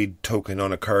blockade token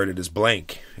on a card, it is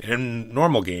blank. In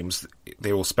normal games,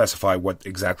 they will specify what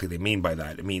exactly they mean by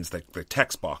that. It means that the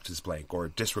text box is blank or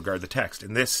disregard the text.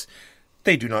 In this,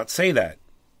 they do not say that.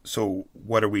 So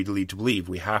what are we to lead to believe?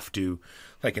 We have to,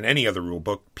 like in any other rule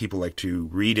book, people like to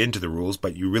read into the rules,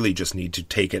 but you really just need to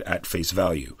take it at face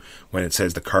value. When it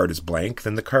says the card is blank,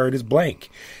 then the card is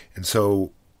blank. And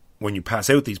so when you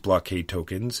pass out these blockade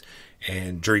tokens,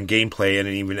 and during gameplay and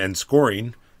even end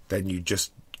scoring, then you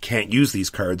just can't use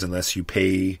these cards unless you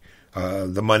pay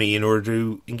the money in order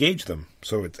to engage them.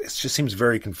 So it just seems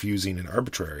very confusing and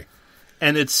arbitrary.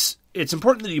 And it's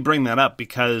important that you bring that up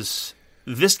because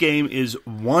This game is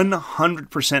 100%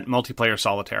 multiplayer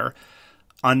solitaire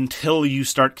until you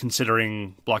start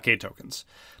considering blockade tokens.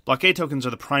 Blockade tokens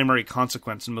are the primary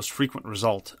consequence and most frequent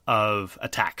result of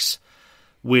attacks,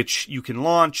 which you can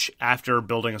launch after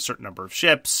building a certain number of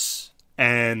ships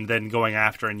and then going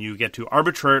after, and you get to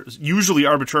usually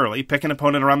arbitrarily pick an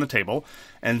opponent around the table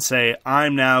and say,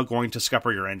 I'm now going to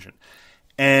scupper your engine.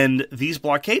 And these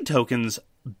blockade tokens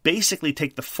basically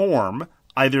take the form,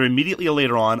 either immediately or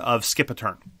later on, of skip a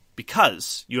turn.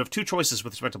 Because you have two choices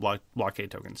with respect to blockade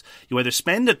tokens. You either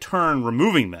spend a turn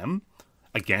removing them,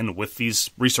 again, with these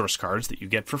resource cards that you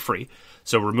get for free.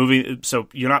 So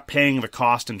you're not paying the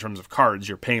cost in terms of cards,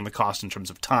 you're paying the cost in terms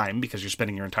of time because you're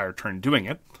spending your entire turn doing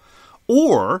it.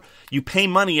 Or you pay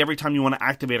money every time you want to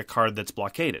activate a card that's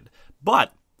blockaded.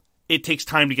 But it takes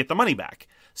time to get the money back.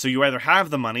 So you either have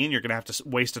the money and you're going to have to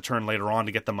waste a turn later on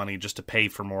to get the money just to pay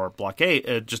for more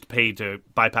blockade, just to pay to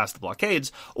bypass the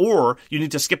blockades, or you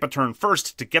need to skip a turn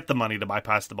first to get the money to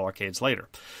bypass the blockades later.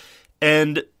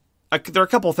 And there are a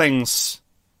couple things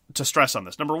to stress on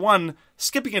this. Number one,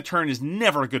 skipping a turn is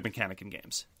never a good mechanic in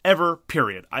games. Ever,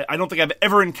 period. I don't think I've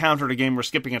ever encountered a game where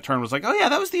skipping a turn was like, oh yeah,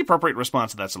 that was the appropriate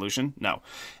response to that solution. No.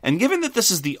 And given that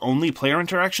this is the only player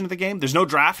interaction of the game, there's no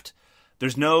draft,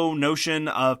 there's no notion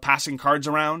of passing cards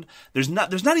around. There's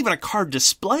not even a card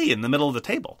display in the middle of the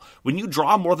table. When you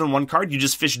draw more than one card, you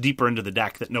just fish deeper into the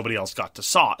deck that nobody else get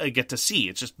to see.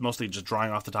 It's just mostly just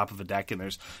drawing off the top of a deck, and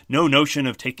there's no notion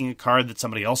of taking a card that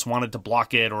somebody else wanted to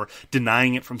block it or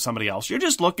denying it from somebody else. You're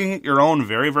just looking at your own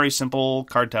very, very simple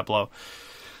card tableau.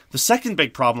 The second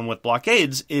big problem with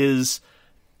blockades is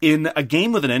in a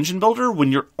game with an engine builder,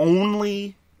 when your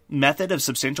only method of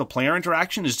substantial player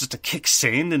interaction is just to kick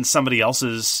sand in somebody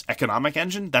else's economic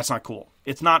engine, that's not cool.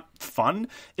 It's not fun.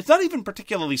 It's not even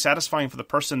particularly satisfying for the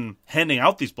person handing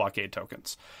out these blockade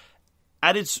tokens.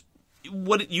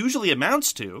 What it usually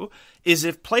amounts to is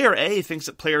if player A thinks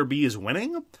that player B is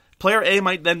winning, player A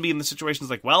might then be in the situations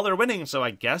like, well, they're winning, so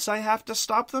I guess I have to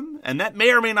stop them. And that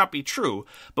may or may not be true.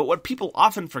 But what people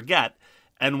often forget,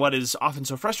 and what is often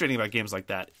so frustrating about games like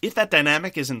that, if that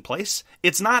dynamic is in place,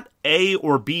 it's not A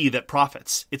or B that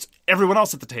profits. It's everyone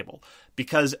else at the table.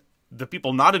 Because the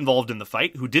people not involved in the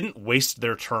fight, who didn't waste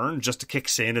their turn just to kick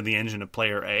sand in the engine of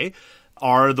player A,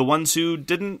 are the ones who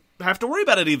didn't have to worry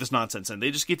about any of this nonsense, and they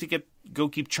just get to go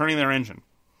keep churning their engine.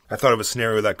 I thought of a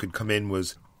scenario that could come in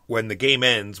was when the game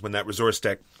ends, when that resource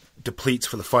deck depletes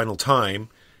for the final time,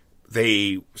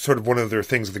 one of their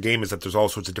things of the game is that there's all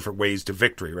sorts of different ways to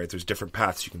victory, right? There's different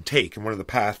paths you can take. And one of the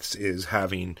paths is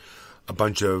having a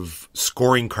bunch of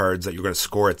scoring cards that you're going to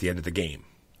score at the end of the game.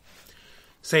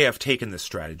 Say I've taken this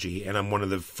strategy and I'm one of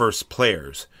the first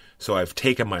players. So I've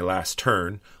taken my last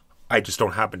turn. I just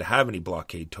don't happen to have any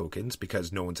blockade tokens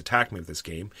because no one's attacked me with this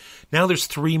game. Now there's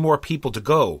 3 more people to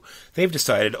go. They've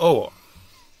decided,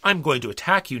 I'm going to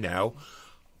attack you now.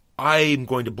 I'm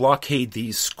going to blockade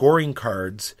these scoring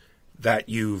cards that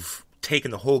you've taken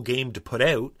the whole game to put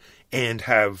out and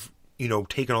have,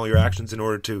 taken all your actions in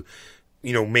order to,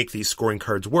 make these scoring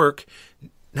cards work.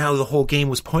 Now the whole game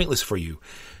was pointless for you.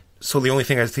 So the only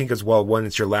thing I think is, when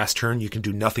it's your last turn, you can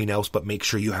do nothing else but make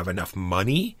sure you have enough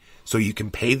money so you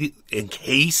can pay in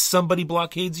case somebody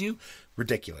blockades you.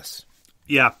 Ridiculous.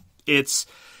 Yeah,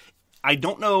 I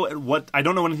don't know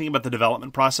anything about the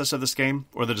development process of this game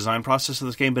or the design process of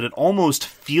this game, but it almost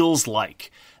feels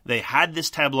like they had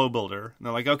this tableau builder, and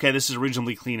they're like, okay, this is a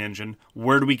reasonably clean engine.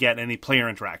 Where do we get any player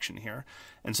interaction here?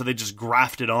 And so they just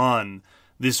grafted on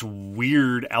this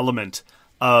weird element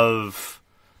of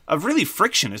really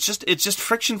friction. It's just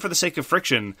friction for the sake of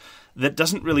friction that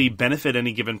doesn't really benefit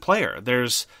any given player.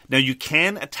 Now you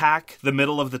can attack the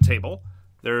middle of the table.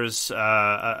 There's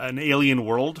an alien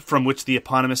world from which the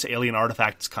eponymous alien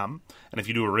artifacts come. And if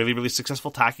you do a really, really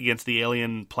successful attack against the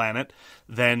alien planet,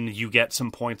 then you get some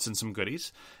points and some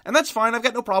goodies. And that's fine. I've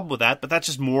got no problem with that. But that's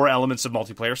just more elements of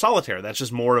multiplayer solitaire. That's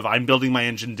just more of, I'm building my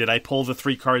engine. Did I pull the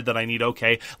 3 card that I need?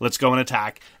 Okay, let's go and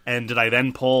attack. And did I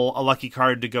then pull a lucky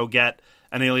card to go get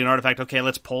an alien artifact? Okay,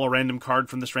 let's pull a random card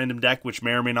from this random deck, which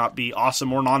may or may not be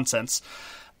awesome or nonsense.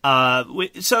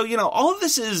 So, all of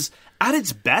this is, at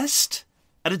its best,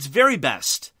 at its very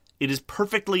best, it is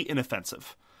perfectly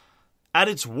inoffensive. At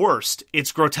its worst,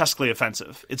 it's grotesquely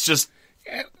offensive. It's just...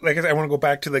 Like I want to go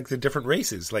back to the different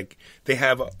races. Like, they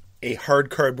have a hard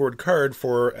cardboard card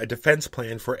for a defense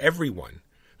plan for everyone.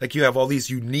 Like, you have all these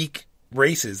unique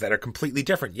races that are completely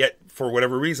different, yet, for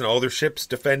whatever reason, all their ships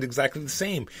defend exactly the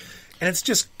same. And it's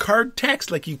just card text.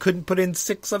 Like, you couldn't put in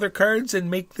 6 other cards and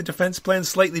make the defense plan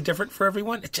slightly different for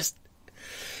everyone. It just...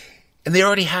 And they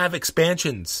already have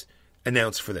expansions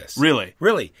announced for this. Really?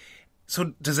 Really.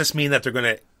 So does this mean that they're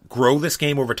going to grow this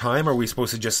game over time? Are we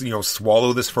supposed to just,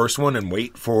 swallow this first one and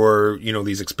wait for,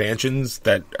 these expansions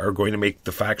that are going to make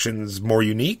the factions more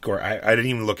unique? Or I didn't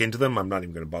even look into them. I'm not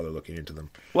even going to bother looking into them.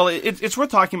 Well, it's worth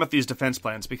talking about these defense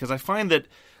plans, because I find that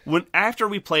after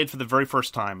we played for the very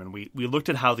first time and we looked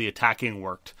at how the attacking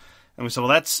worked, and we said, well,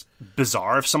 that's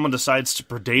bizarre. If someone decides to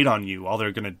predate on you, all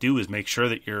they're going to do is make sure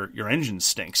that your engine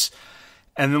stinks.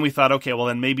 And then we thought, okay, well,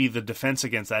 then maybe the defense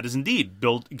against that is indeed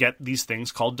get these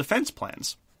things called defense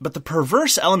plans. But the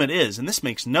perverse element is, and this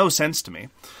makes no sense to me,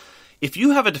 if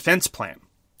you have a defense plan,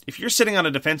 if you're sitting on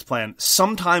a defense plan,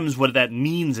 sometimes what that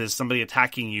means is somebody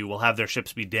attacking you will have their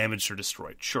ships be damaged or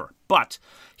destroyed. Sure. But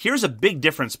here's a big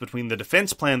difference between the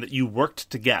defense plan that you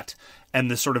worked to get and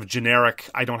the sort of generic,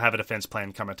 I don't have a defense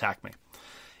plan, come attack me.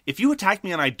 If you attack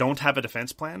me and I don't have a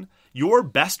defense plan, your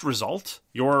best result,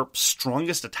 your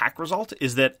strongest attack result,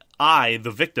 is that I,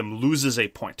 the victim, loses a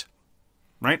point.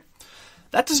 Right?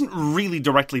 That doesn't really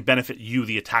directly benefit you,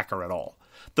 the attacker, at all.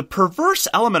 The perverse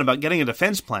element about getting a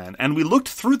defense plan, and we looked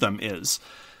through them, is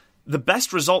the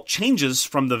best result changes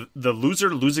from the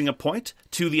loser losing a point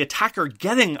to the attacker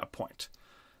getting a point.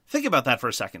 Think about that for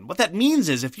a second. What that means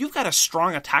is if you've got a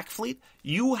strong attack fleet,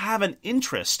 you have an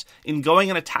interest in going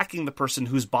and attacking the person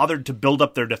who's bothered to build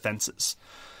up their defenses.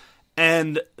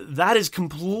 And that is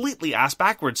completely ass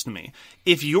backwards to me.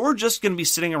 If you're just going to be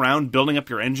sitting around building up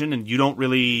your engine and you don't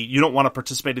want to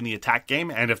participate in the attack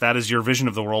game, and if that is your vision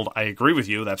of the world, I agree with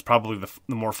you, that's probably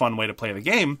the more fun way to play the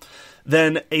game,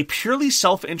 then a purely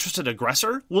self-interested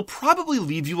aggressor will probably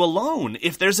leave you alone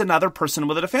if there's another person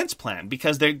with a defense plan,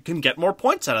 because they can get more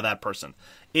points out of that person.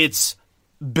 It's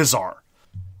bizarre.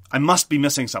 I must be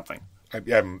missing something.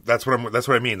 That's what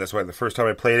I mean. That's why the first time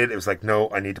I played it, it was like, no,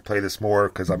 I need to play this more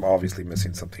because I'm obviously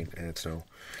missing something, and it's no.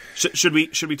 Should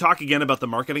we talk again about the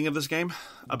marketing of this game?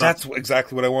 That's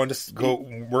exactly what I wanted to go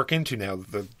work into now.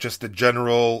 Just the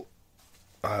general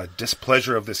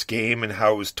displeasure of this game and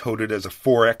how it was touted as a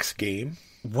 4X game.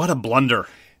 What a blunder!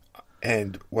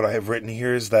 And what I have written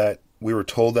here is that we were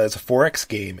told that it's a 4X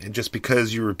game, and just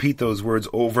because you repeat those words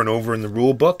over and over in the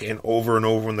rule book and over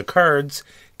in the cards,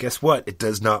 guess what? It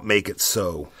does not make it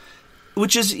so.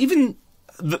 Which is even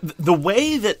the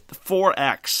way that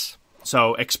 4X,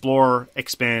 so explore,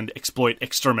 expand, exploit,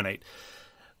 exterminate,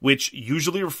 which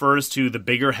usually refers to the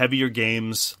bigger, heavier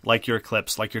games like your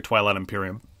Eclipse, like your Twilight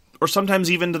Imperium, or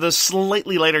sometimes even to the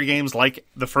slightly lighter games like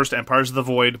the first Empires of the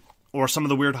Void, or some of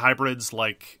the weird hybrids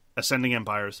like Ascending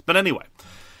Empires. But anyway,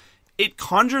 it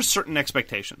conjures certain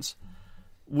expectations,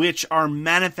 which are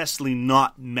manifestly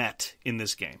not met in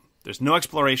this game. There's no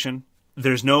exploration.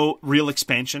 There's no real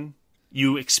expansion.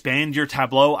 You expand your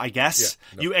tableau, I guess.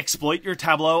 Yeah, no. You exploit your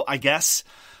tableau, I guess.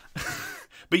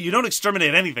 But you don't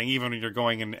exterminate anything, even when you're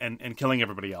going and killing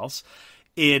everybody else.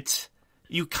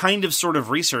 You kind of sort of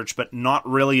research, but not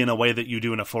really in a way that you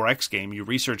do in a 4X game. You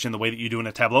research in the way that you do in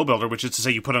a tableau builder, which is to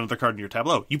say you put another card in your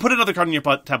tableau. You put another card in your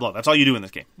tableau. That's all you do in this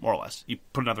game, more or less. You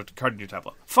put another card in your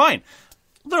tableau. Fine.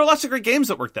 There are lots of great games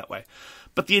that work that way.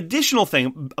 But the additional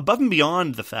thing, above and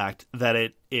beyond the fact that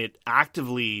it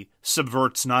actively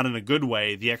subverts, not in a good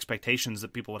way, the expectations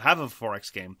that people would have of a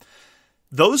 4X game,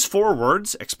 those 4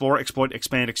 words, explore, exploit,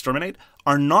 expand, exterminate,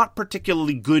 are not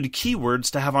particularly good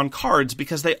keywords to have on cards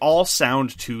because they all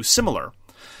sound too similar.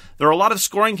 There are a lot of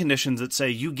scoring conditions that say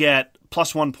you get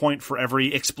 +1 point for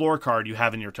every explore card you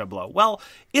have in your tableau. Well,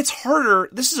 it's harder.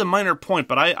 This is a minor point,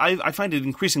 but I find it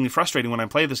increasingly frustrating when I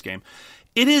play this game.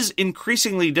 It is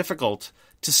increasingly difficult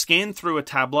to scan through a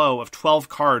tableau of 12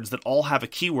 cards that all have a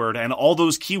keyword, and all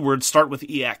those keywords start with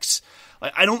EX.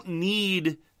 I don't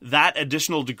need that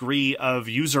additional degree of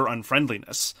user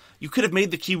unfriendliness. You could have made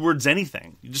the keywords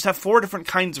anything. You just have 4 different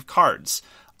kinds of cards.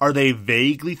 Are they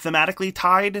vaguely thematically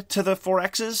tied to the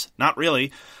 4Xs? Not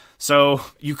really. So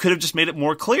you could have just made it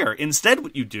more clear. Instead,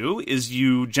 what you do is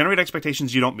you generate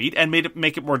expectations you don't meet and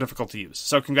make it more difficult to use.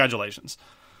 So congratulations.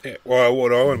 Yeah, well,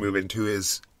 what I want to move into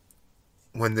is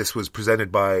when this was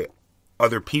presented by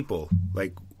other people.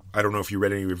 Like, I don't know if you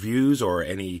read any reviews or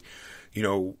any,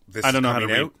 this I don't know how to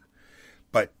read. Out.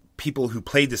 But people who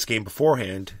played this game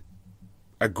beforehand,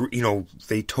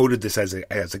 they touted this as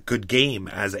a good game,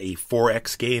 as a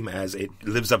 4X game, as it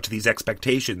lives up to these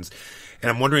expectations.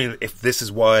 And I'm wondering if this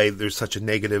is why there's such a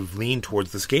negative lean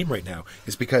towards this game right now.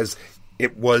 It's because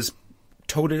it was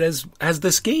touted as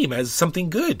this game, as something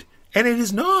good, and it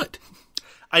is not.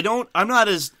 I'm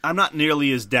not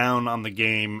nearly as down on the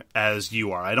game as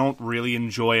you are. I don't really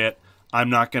enjoy it. I'm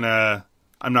not gonna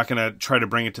try to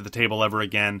bring it to the table ever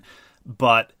again.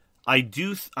 But I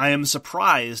am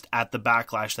surprised at the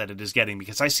backlash that it is getting,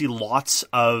 because I see lots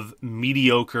of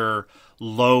mediocre,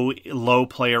 low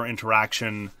player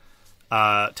interaction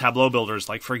tableau builders,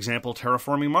 like, for example,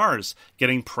 Terraforming Mars,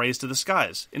 getting praise to the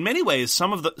skies. In many ways,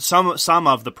 some of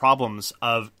the problems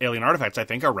of Alien Artifacts, I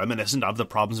think, are reminiscent of the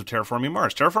problems of Terraforming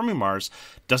Mars. Terraforming Mars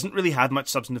doesn't really have much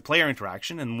substantive player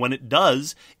interaction, and when it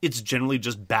does, it's generally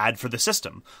just bad for the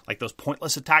system, like those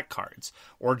pointless attack cards,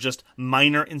 or just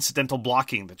minor incidental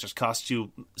blocking that just costs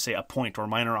you, say, a point or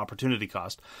minor opportunity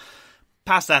cost.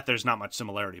 Past that, there's not much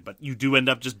similarity, but you do end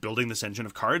up just building this engine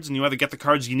of cards, and you either get the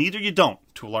cards you need or you don't,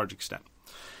 to a large extent.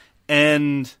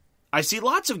 And I see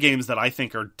lots of games that I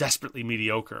think are desperately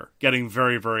mediocre, getting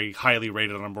very, very highly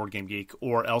rated on Board Game Geek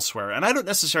or elsewhere, and I don't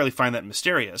necessarily find that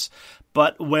mysterious,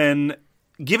 but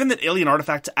given that Alien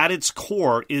Artifacts at its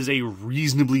core is a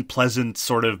reasonably pleasant,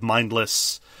 sort of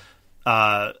mindless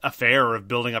affair of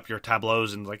building up your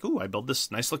tableaus and like, ooh, I built this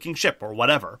nice-looking ship, or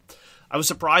whatever, I was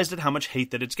surprised at how much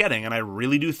hate that it's getting, and I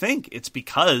really do think it's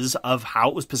because of how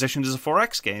it was positioned as a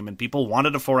 4X game, and people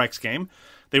wanted a 4X game.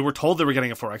 They were told they were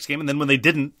getting a 4X game, and then when they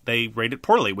didn't, they rated it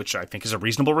poorly, which I think is a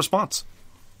reasonable response.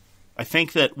 I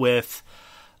think that with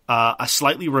a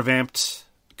slightly revamped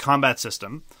combat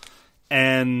system,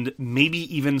 and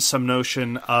maybe even some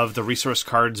notion of the resource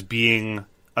cards being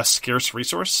a scarce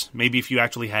resource, maybe if you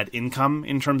actually had income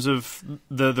in terms of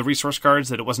the resource cards,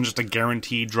 that it wasn't just a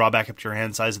guaranteed drawback up to your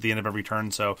hand size at the end of every turn,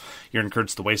 so you're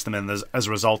encouraged to waste them, and as a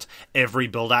result, every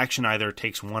build action either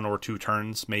takes 1 or 2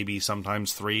 turns, maybe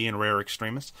sometimes 3 in rare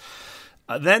extremists,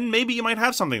 then maybe you might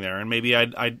have something there, and maybe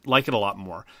I'd like it a lot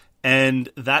more. And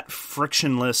that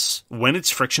frictionless, when it's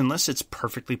frictionless, it's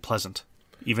perfectly pleasant,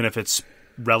 even if it's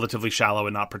relatively shallow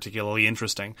and not particularly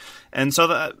interesting. And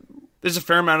so there's a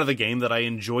fair amount of the game that I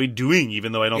enjoy doing,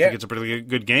 even though I don't think it's a particularly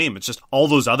good game. It's just all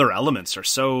those other elements are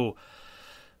so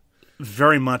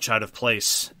very much out of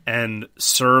place and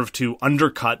serve to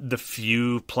undercut the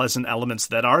few pleasant elements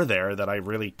that are there that I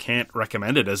really can't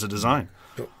recommend it as a design.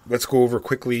 Let's go over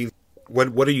quickly.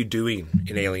 What are you doing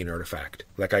in Alien Artifact?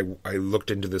 Like, I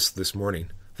looked into this morning.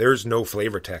 There's no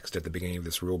flavor text at the beginning of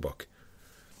this rulebook.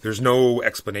 There's no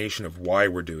explanation of why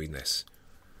we're doing this.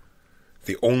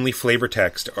 The only flavor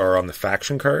text are on the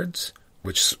faction cards,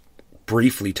 which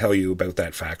briefly tell you about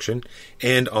that faction,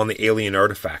 and on the Alien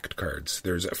Artifact cards.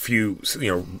 There's a few,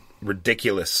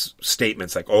 ridiculous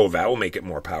statements like, oh, that will make it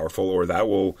more powerful, or that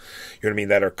will,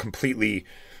 that are completely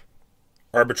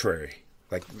arbitrary.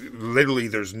 Like, literally,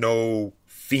 there's no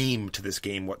theme to this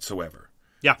game whatsoever.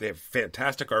 Yeah. They have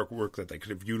fantastic artwork that they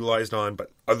could have utilized on, but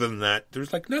other than that,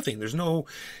 there's like nothing. There's no,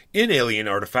 in Alien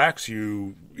Artifacts,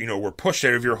 you were pushed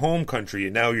out of your home country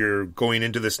and now you're going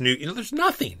into this new, there's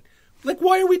nothing. Like,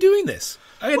 why are we doing this?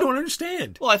 I don't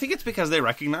understand. Well, I think it's because they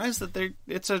recognize that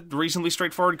it's a reasonably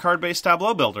straightforward card-based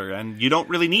tableau builder, and you don't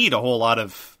really need a whole lot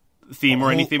of theme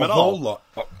or any theme at all. A whole lot.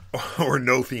 Or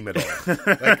no theme at all.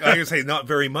 Like, I would say not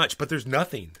very much, but there's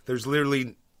nothing. There's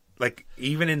literally, like,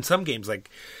 even in some games, like,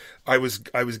 I was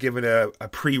given a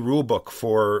pre-rule book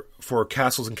for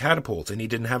Castles and Catapults, and he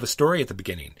didn't have a story at the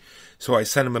beginning. So I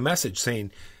sent him a message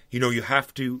saying, you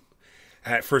have to.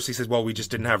 At first he says, well, we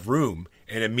just didn't have room,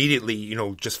 and immediately,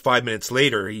 just 5 minutes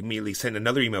later, he immediately sent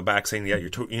another email back saying, yeah, you're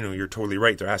totally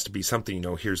right. There has to be something.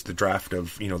 Here's the draft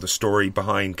of the story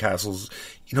behind Castles.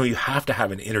 You have to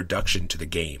have an introduction to the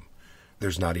game.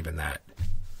 There's not even that.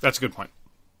 That's a good point.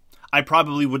 I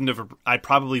probably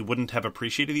wouldn't have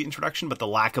appreciated the introduction, but the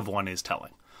lack of one is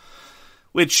telling.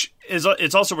 Which is,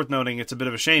 it's also worth noting, it's a bit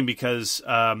of a shame because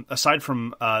aside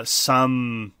from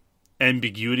some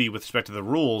ambiguity with respect to the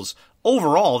rules,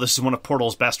 overall this is one of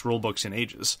Portal's best rule books in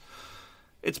ages.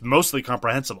 It's mostly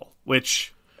comprehensible,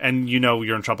 and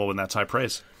you're in trouble when that's high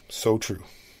praise. So true.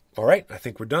 All right, I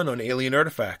think we're done on Alien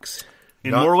Artifacts.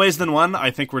 In more ways than one,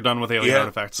 I think we're done with Alien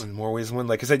Artifacts. In more ways than one.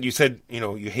 Like I said, you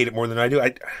hate it more than I do.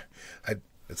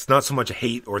 It's not so much a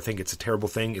hate or think it's a terrible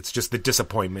thing. It's just the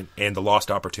disappointment and the lost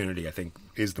opportunity, I think,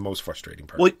 is the most frustrating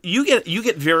part. Well,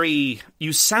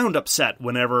 you sound upset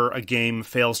whenever a game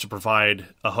fails to provide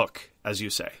a hook, as you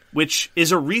say, which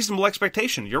is a reasonable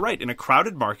expectation. You're right. In a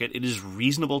crowded market, it is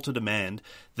reasonable to demand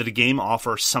that a game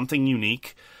offer something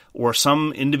unique or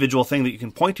some individual thing that you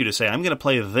can point to say, I'm going to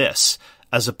play this,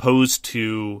 as opposed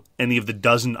to any of the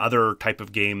dozen other type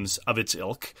of games of its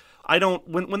ilk. I don't.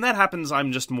 When that happens,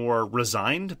 I'm just more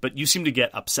resigned, but you seem to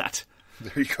get upset.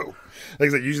 There you go. Like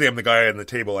I said, usually I'm the guy on the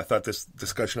table. I thought this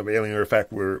discussion of Alien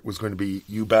Artifact was going to be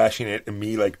you bashing it and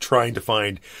me like trying to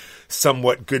find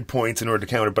somewhat good points in order to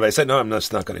counter. But I said, no, I'm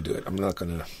just not going to do it. I'm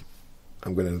going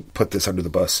to put this under the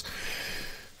bus.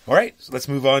 All right, so let's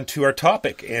move on to our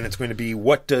topic, and it's going to be,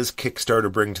 what does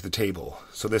Kickstarter bring to the table?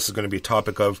 So this is going to be a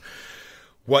topic of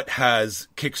what has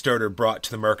Kickstarter brought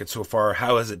to the market so far?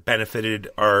 How has it benefited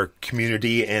our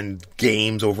community and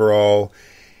games overall?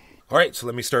 All right, so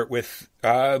let me start with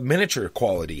miniature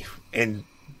quality and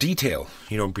detail,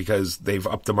 because they've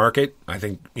upped the market. I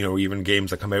think, even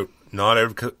games that come out not out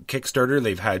of Kickstarter,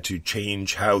 they've had to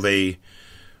change how they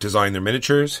design their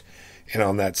miniatures. And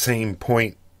on that same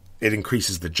point, it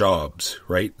increases the jobs,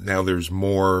 right? Now there's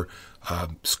more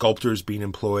sculptors being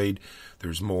employed.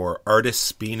 There's more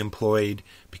artists being employed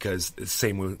because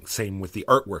same with the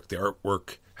artwork. The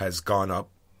artwork has gone up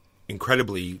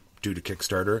incredibly due to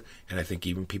Kickstarter. And I think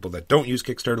even people that don't use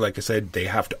Kickstarter, like I said, they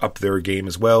have to up their game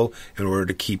as well in order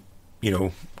to keep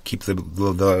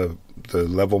the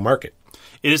level market.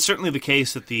 It is certainly the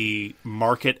case that the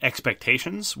market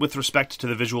expectations with respect to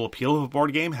the visual appeal of a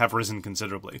board game have risen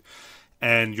considerably.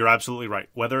 And you're absolutely right.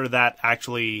 Whether that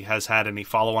actually has had any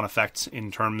follow-on effects in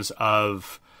terms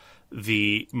of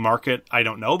the market, I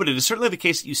don't know. But it is certainly the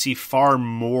case that you see far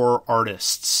more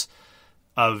artists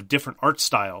of different art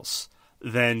styles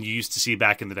than you used to see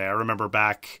back in the day. I remember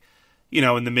back,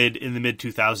 in the mid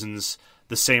 2000s,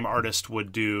 the same artist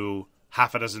would do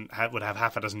half a dozen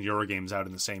Euro games out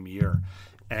in the same year.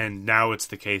 And now it's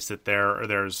the case that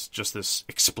there's just this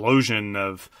explosion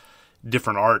of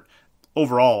different art.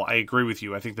 Overall, I agree with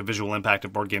you. I think the visual impact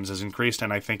of board games has increased,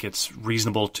 and I think it's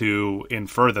reasonable to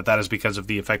infer that is because of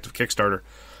the effect of Kickstarter.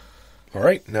 All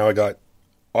right, now I got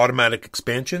automatic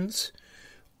expansions,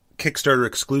 Kickstarter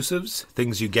exclusives,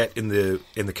 things you get in the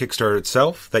Kickstarter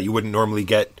itself that you wouldn't normally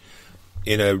get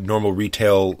in a normal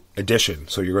retail edition.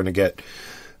 So you're going to get,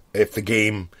 if the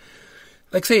game,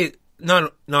 like say,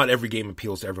 not every game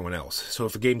appeals to everyone else. So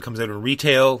if a game comes out in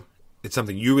retail, it's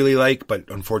something you really like, but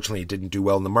unfortunately it didn't do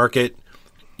well in the market.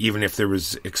 Even if there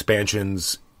was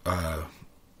expansions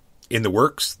in the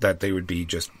works, that they would be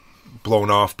just blown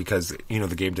off because,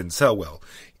 the game didn't sell well.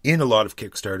 In a lot of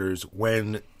Kickstarters,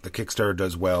 when the Kickstarter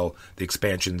does well, the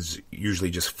expansions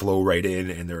usually just flow right in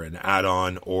and they're an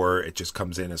add-on, or it just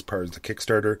comes in as part of the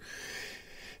Kickstarter.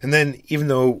 And then even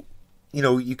though,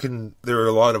 there are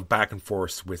a lot of back and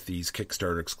forth with these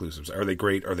Kickstarter exclusives. Are they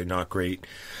great? Are they not great?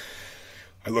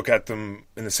 I look at them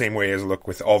in the same way as I look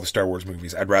with all the Star Wars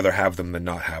movies. I'd rather have them than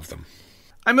not have them.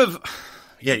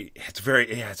 It's a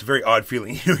very odd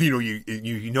feeling.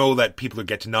 You know that people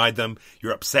get denied them.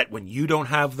 You're upset when you don't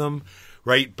have them,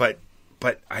 right? But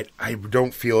I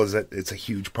don't feel as that it's a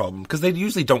huge problem because they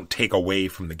usually don't take away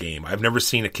from the game. I've never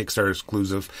seen a Kickstarter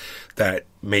exclusive that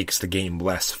makes the game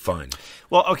less fun.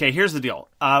 Well, okay, here's the deal.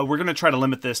 We're going to try to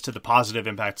limit this to the positive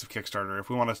impacts of Kickstarter. If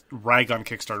we want to rag on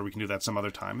Kickstarter, we can do that some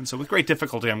other time. And so with great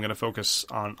difficulty, I'm going to focus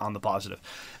on the positive.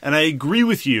 And I agree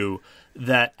with you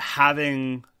that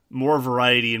having more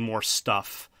variety and more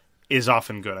stuff is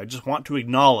often good. I just want to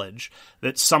acknowledge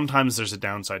that sometimes there's a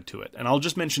downside to it. And I'll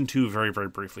just mention two very, very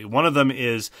briefly. One of them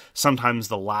is sometimes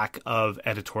the lack of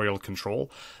editorial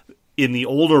control. In the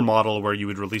older model where you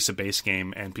would release a base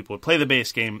game and people would play the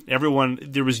base game,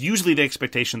 there was usually the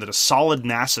expectation that a solid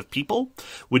mass of people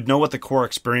would know what the core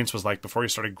experience was like before you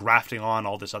started grafting on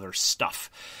all this other stuff.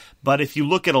 But if you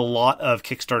look at a lot of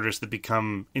Kickstarters that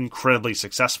become incredibly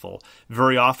successful,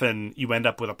 very often you end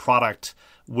up with a product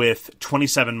with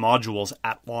 27 modules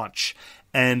at launch.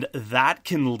 And that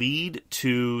can lead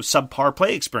to subpar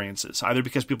play experiences, either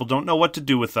because people don't know what to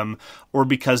do with them or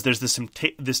because there's this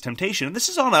temptation. And this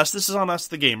is on us,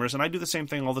 the gamers, and I do the same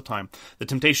thing all the time. The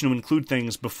temptation to include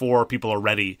things before people are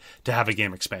ready to have a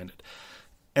game expanded.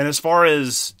 And as far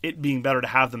as it being better to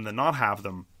have them than not have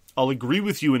them, I'll agree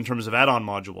with you in terms of add-on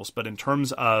modules, but in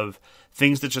terms of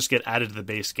things that just get added to the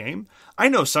base game, I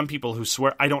know some people who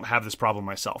swear, I don't have this problem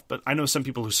myself, but I know some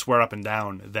people who swear up and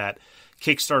down that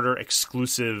Kickstarter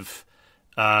exclusive,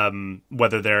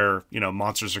 whether they're,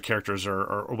 monsters or characters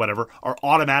or whatever, are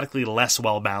automatically less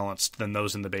well-balanced than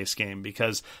those in the base game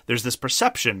because there's this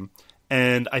perception,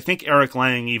 and I think Eric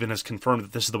Lang even has confirmed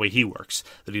that this is the way he works,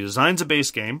 that he designs a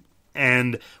base game,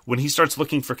 and when he starts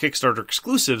looking for Kickstarter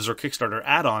exclusives or Kickstarter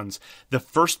add-ons, the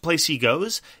first place he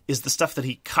goes is the stuff that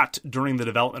he cut during the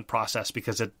development process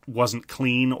because it wasn't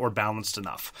clean or balanced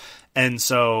enough. And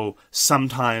so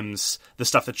sometimes the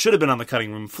stuff that should have been on the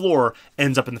cutting room floor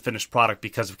ends up in the finished product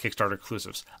because of Kickstarter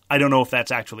exclusives. I don't know if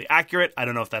that's actually accurate. I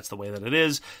don't know if that's the way that it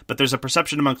is, but there's a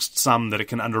perception amongst some that it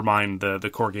can undermine the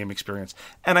core game experience.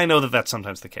 And I know that that's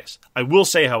sometimes the case. I will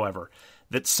say, however,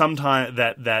 that sometimes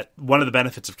that one of the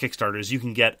benefits of Kickstarter is you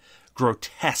can get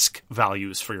grotesque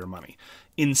values for your money,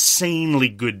 insanely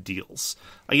good deals.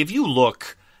 Like if you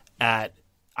look at,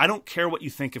 I don't care what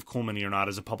you think of Cool Mini or not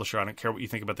as a publisher. I don't care what you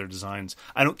think about their designs.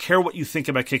 I don't care what you think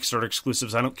about Kickstarter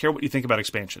exclusives. I don't care what you think about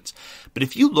expansions. But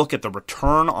if you look at the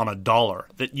return on a dollar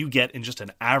that you get in just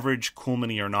an average Cool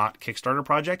Mini or not Kickstarter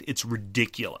project, it's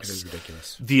ridiculous. It is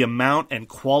ridiculous. The amount and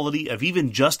quality of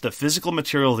even just the physical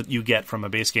material that you get from a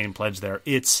base game pledge there,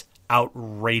 it's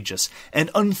outrageous and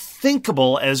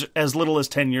unthinkable as little as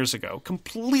 10 years ago.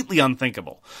 Completely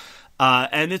unthinkable.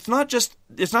 And it's not just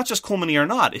Cool Mini or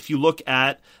not. If you look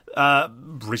at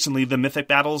recently the Mythic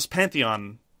Battles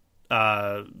Pantheon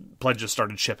pledges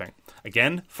started shipping.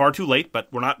 Again, far too late, but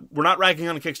we're not ragging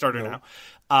on Kickstarter now.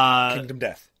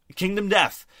 Kingdom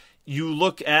Death. You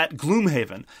look at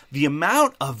Gloomhaven, the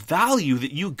amount of value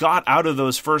that you got out of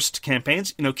those first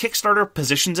campaigns. Kickstarter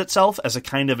positions itself as a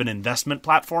kind of an investment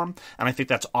platform, and I think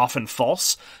that's often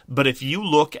false. But if you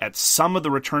look at some of the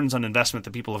returns on investment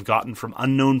that people have gotten from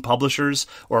unknown publishers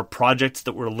or projects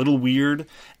that were a little weird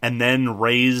and then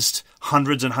raised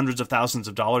hundreds and hundreds of thousands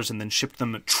of dollars and then shipped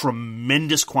them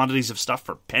tremendous quantities of stuff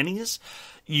for pennies,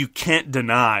 you can't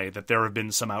deny that there have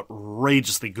been some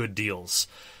outrageously good deals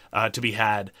to be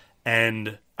had.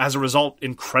 And as a result,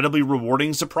 incredibly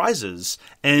rewarding surprises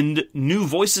and new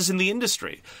voices in the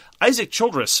industry. Isaac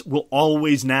Childress will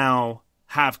always now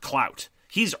have clout.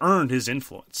 He's earned his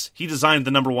influence. He designed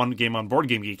the #1 game on Board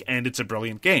Game Geek, and it's a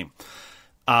brilliant game.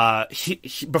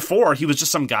 Before, he was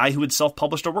just some guy who had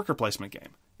self-published a worker placement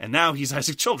game. And now he's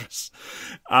Isaac Childress.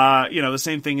 The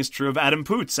same thing is true of Adam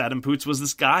Poots. Adam Poots was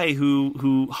this guy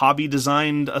who hobby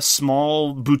designed a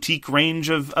small boutique range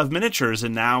of miniatures,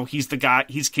 and now he's the guy,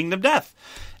 he's Kingdom Death.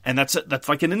 And that's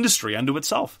like an industry unto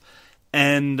itself.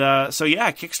 And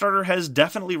Kickstarter has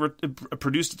definitely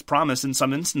produced its promise in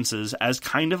some instances as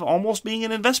kind of almost being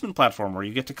an investment platform where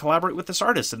you get to collaborate with this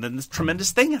artist and then this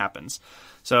tremendous thing happens.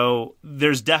 So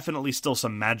there's definitely still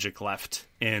some magic left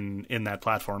in that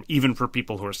platform, even for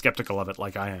people who are skeptical of it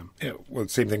like I am. Yeah, well,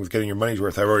 same thing with getting your money's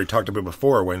worth. I've already talked about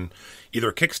before when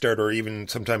either Kickstarter or even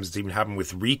sometimes it's even happened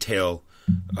with retail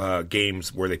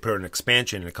games where they put an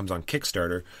expansion and it comes on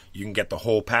Kickstarter, you can get the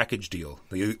whole package deal.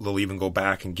 They'll even go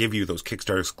back and give you those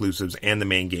Kickstarter exclusives and the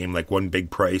main game, like one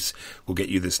big price will get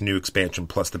you this new expansion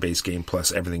plus the base game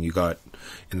plus everything you got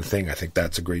in the thing. I think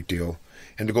that's a great deal.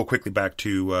 And to go quickly back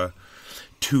to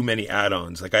too many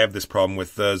add-ons, like I have this problem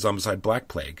with Zombicide Black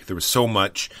Plague. There was so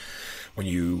much. When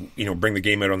you bring the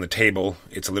game out on the table,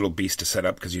 it's a little beast to set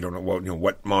up because you don't know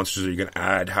what monsters are you going to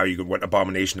add, what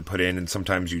abomination to put in, and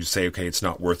sometimes you just say, okay, it's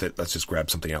not worth it. Let's just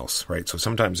grab something else, right? So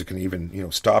sometimes it can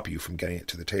even stop you from getting it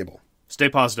to the table. Stay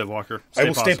positive, Walker. I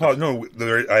will stay positive. No,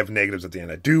 I have negatives at the end.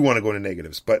 I do want to go into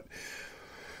negatives, but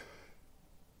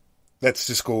let's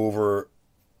just go over.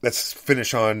 Let's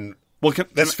finish on.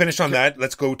 Let's finish on that.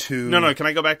 Let's go to. No. Can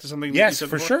I go back to something? Yes, you said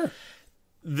for before? Sure.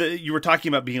 You were talking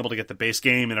about being able to get the base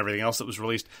game and everything else that was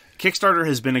released. Kickstarter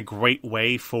has been a great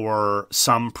way for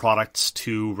some products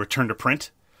to return to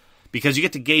print because you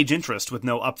get to gauge interest with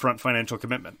no upfront financial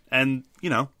commitment. And,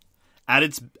 at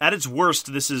its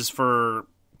worst, this is for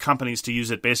companies to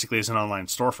use it basically as an online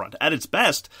storefront. At its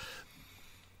best,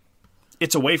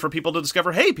 it's a way for people to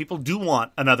discover, hey, people do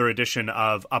want another edition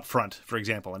of Upfront, for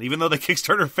example. And even though the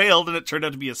Kickstarter failed and it turned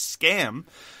out to be a scam,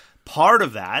 part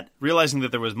of that, realizing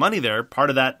that there was money there, part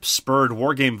of that spurred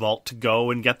Wargame Vault to go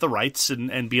and get the rights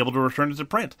and be able to return it to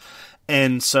print.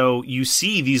 And so you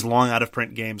see these long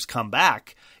out-of-print games come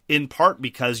back, in part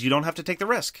because you don't have to take the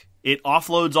risk. It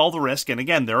offloads all the risk, and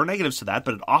again, there are negatives to that,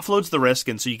 but it offloads the risk,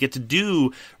 and so you get to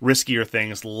do riskier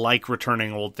things like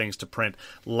returning old things to print,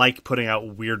 like putting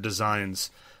out weird designs,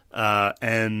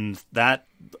 and that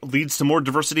leads to more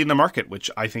diversity in the market, which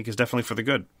I think is definitely for the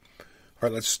good. All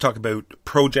right, let's just talk about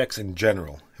projects in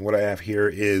general. And what I have here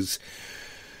is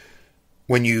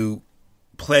when you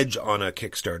pledge on a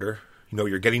Kickstarter,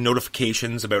 you're getting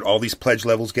notifications about all these pledge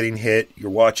levels getting hit.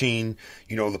 You're watching,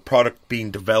 the product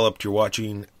being developed. You're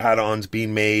watching add-ons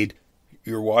being made.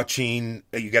 You're watching,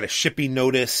 you get a shipping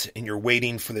notice and you're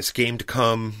waiting for this game to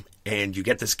come. And you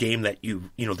get this game that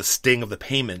the sting of the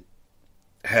payment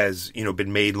has,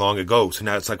 been made long ago. So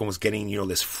now it's like almost getting,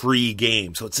 this free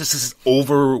game. So it's just this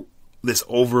overall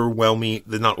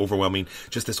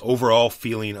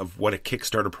feeling of what a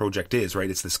Kickstarter project is, right?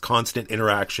 It's this constant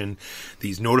interaction,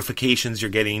 these notifications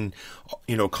you're getting,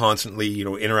 constantly,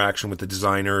 interaction with the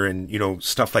designer and,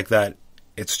 stuff like that.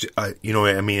 It's,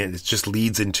 it just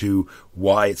leads into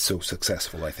why it's so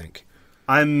successful, I think.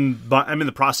 I'm in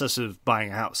the process of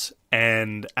buying a house,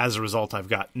 and as a result, I've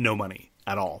got no money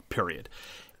at all, period.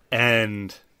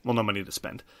 And, no money to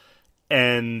spend.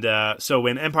 And so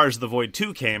when Empires of the Void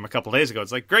 2 came a couple days ago,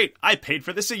 it's like, great, I paid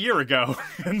for this a year ago.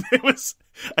 And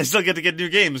I still get to get new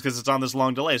games because it's on this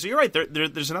long delay. So you're right,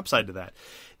 there's an upside to that.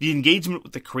 The engagement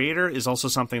with the creator is also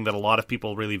something that a lot of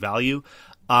people really value.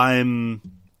 I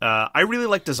really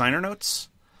like designer notes.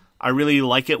 I really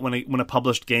like it when a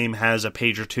published game has a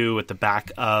page or two at the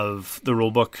back of the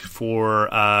rulebook for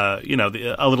a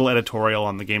little editorial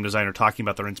on the game designer talking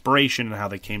about their inspiration and how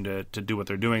they came to do what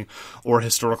they're doing, or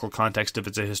historical context if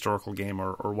it's a historical game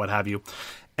or what have you.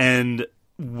 And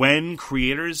when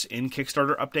creators in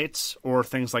Kickstarter updates or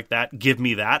things like that give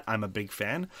me that, I'm a big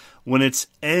fan. When it's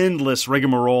endless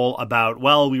rigmarole about,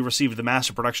 well, we received the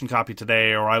master production copy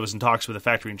today, or I was in talks with a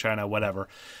factory in China, whatever,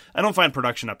 I don't find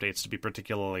production updates to be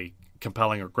particularly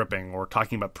compelling or gripping, or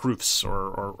talking about proofs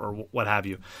or what have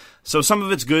you. So some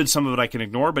of it's good, some of it I can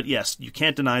ignore, but yes, you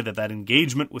can't deny that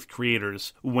engagement with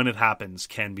creators, when it happens,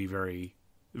 can be very,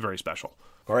 very special.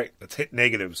 All right, let's hit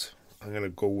negatives. I'm going to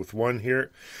go with one here.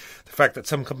 The fact that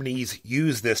some companies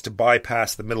use this to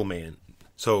bypass the middleman.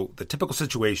 So the typical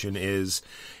situation is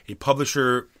a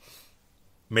publisher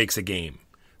makes a game.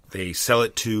 They sell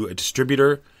it to a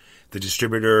distributor. The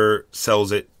distributor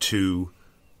sells it to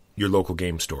your local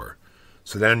game store.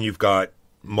 So then you've got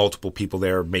multiple people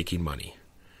there making money.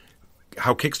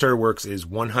 How Kickstarter works is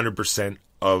 100%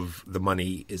 of the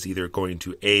money is either going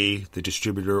to A, the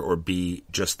distributor, or B,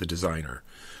 just the designer.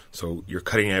 So you're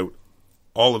cutting out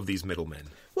all of these middlemen.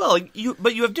 Well,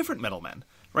 but you have different middlemen,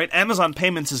 right? Amazon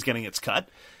Payments is getting its cut.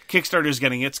 Kickstarter is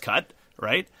getting its cut,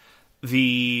 right?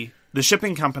 The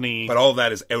shipping company... But all of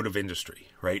that is out of industry,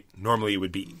 right? Normally it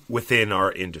would be within our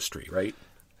industry, right?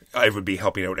 It would be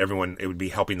helping out everyone. It would be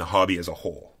helping the hobby as a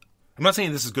whole. I'm not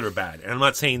saying this is good or bad, and I'm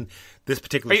not saying this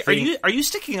particular thing... Are you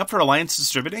sticking up for Alliance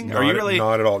Distributing? Not, are you really...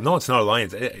 Not at all. No, it's not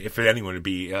Alliance. If anyone, would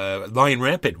be Lion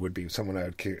Rampant would be someone I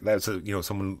would care. That's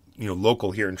someone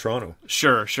local here in Toronto.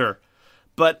 Sure.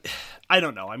 But I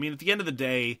don't know. I mean, at the end of the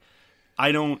day,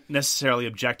 I don't necessarily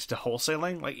object to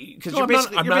wholesaling, because you're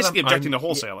basically objecting to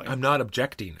wholesaling. I'm not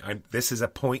objecting. This is a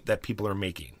point that people are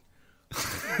making.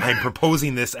 I'm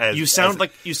proposing this as you sound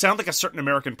like a certain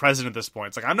American president at this point.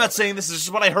 It's like, I'm not saying this is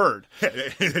just what I heard.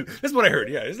 This is what I heard.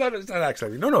 Yeah, it's not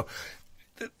actually. No.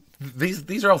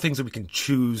 These are all things that we can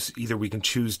choose. Either we can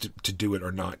choose to do it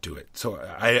or not do it. So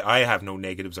I have no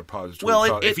negatives or positives.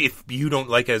 Well, if you don't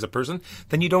like it as a person,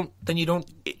 then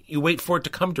you wait for it to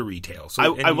come to retail.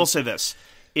 So I will say this: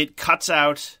 it cuts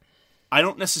out. I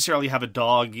don't necessarily have a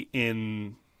dog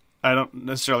in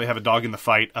the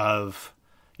fight of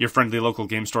your friendly local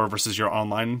game store versus your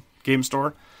online game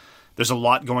store. There's a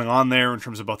lot going on there in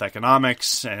terms of both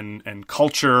economics and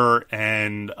culture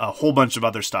and a whole bunch of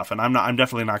other stuff. And I'm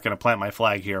definitely not going to plant my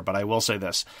flag here, but I will say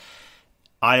this.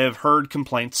 I have heard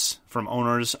complaints from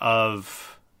owners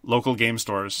of local game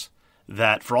stores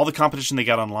that for all the competition they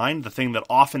get online, the thing that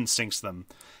often sinks them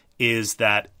is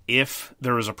that if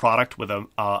there is a product with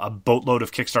a boatload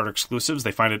of Kickstarter exclusives,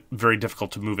 they find it very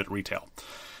difficult to move at retail.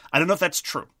 I don't know if that's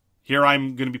true. Here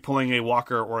I'm going to be pulling a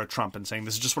Walker or a Trump and saying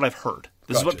this is just what I've heard.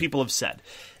 This is what people have said.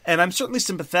 And I'm certainly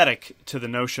sympathetic to the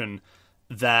notion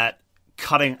that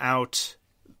cutting out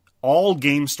all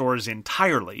game stores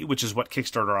entirely, which is what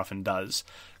Kickstarter often does,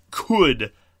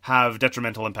 could have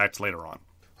detrimental impacts later on.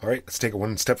 All right, let's take it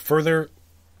one step further.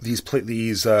 These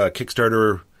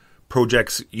Kickstarter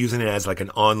projects using it as like an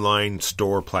online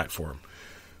store platform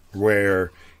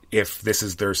where if this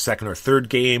is their second or third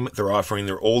game, they're offering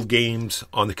their old games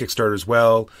on the Kickstarter as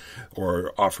well,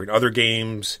 or offering other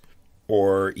games,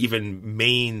 or even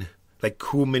main, like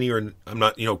Cool Mini or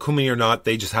not.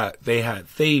 They just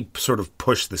they sort of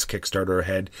push this Kickstarter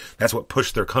ahead. That's what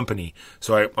pushed their company.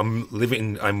 So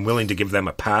I'm willing to give them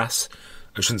a pass.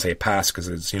 I shouldn't say a pass because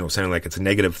it's sounding like it's a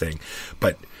negative thing,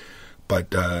 but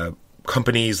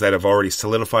companies that have already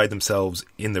solidified themselves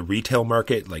in the retail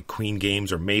market, like Queen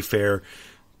Games or Mayfair,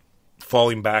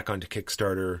 falling back onto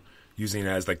Kickstarter, using it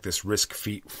as like this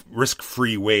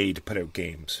risk-free way to put out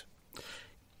games.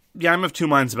 Yeah, I'm of two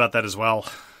minds about that as well.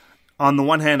 On the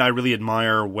one hand, I really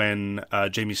admire when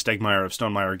Jamie Stegmaier of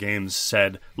Stonemaier Games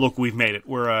said, "Look, we've made it.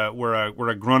 We're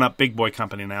a grown-up big boy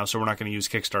company now, so we're not going to use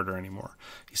Kickstarter anymore."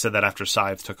 He said that after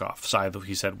Scythe took off. Scythe,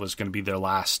 he said, was going to be their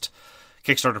last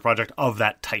Kickstarter project of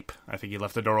that type. I think he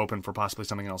left the door open for possibly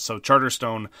something else. So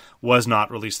Charterstone was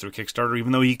not released through Kickstarter,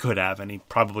 even though he could have, and he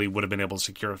probably would have been able to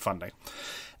secure funding.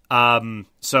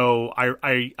 So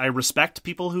I respect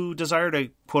people who desire to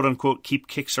quote-unquote keep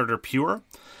Kickstarter pure.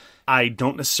 I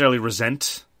don't necessarily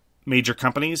resent major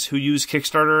companies who use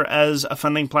Kickstarter as a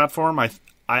funding platform.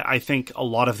 I think a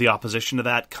lot of the opposition to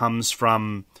that comes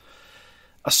from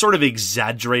a sort of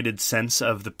exaggerated sense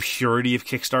of the purity of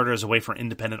Kickstarter as a way for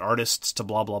independent artists to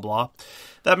blah, blah, blah.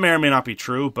 That may or may not be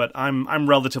true, but I'm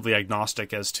relatively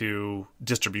agnostic as to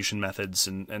distribution methods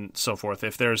and so forth.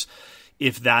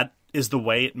 If that is the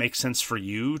way it makes sense for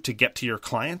you to get to your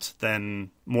client, then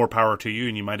more power to you,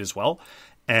 and you might as well.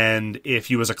 And if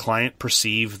you as a client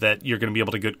perceive that you're going to be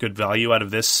able to get good value out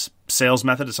of this sales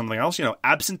method or something else,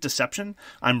 absent deception,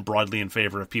 I'm broadly in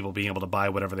favor of people being able to buy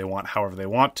whatever they want, however they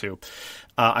want to.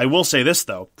 I will say this,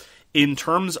 though. In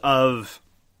terms of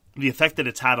the effect that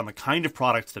it's had on the kind of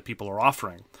products that people are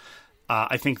offering,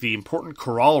 I think the important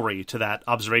corollary to that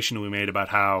observation we made about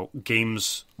how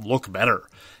games look better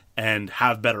and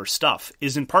have better stuff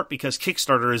is in part because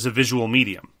Kickstarter is a visual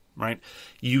medium, right?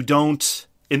 You don't...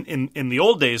 In the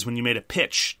old days, when you made a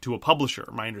pitch to a publisher,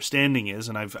 my understanding is,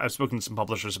 and I've spoken to some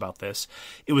publishers about this,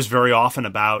 it was very often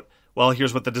about, well,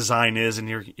 here's what the design is, and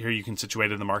here you can situate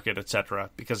it in the market, etc.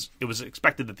 Because it was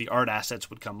expected that the art assets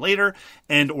would come later,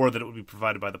 and or that it would be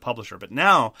provided by the publisher. But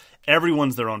now,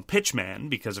 everyone's their own pitch man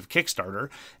because of Kickstarter.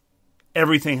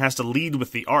 Everything has to lead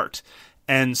with the art.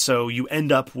 And so you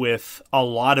end up with a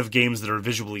lot of games that are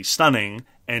visually stunning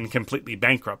and completely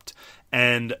bankrupt.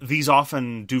 And these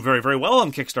often do very, very well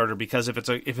on Kickstarter because if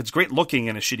it's great looking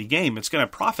in a shitty game, it's going to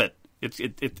profit.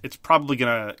 It's probably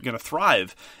going to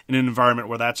thrive in an environment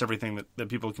where that's everything that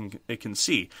people can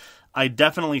see. I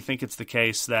definitely think it's the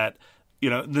case that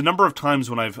the number of times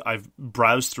when I've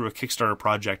browsed through a Kickstarter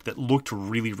project that looked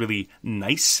really, really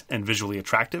nice and visually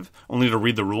attractive, only to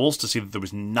read the rules to see that there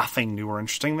was nothing new or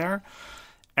interesting there,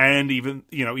 and even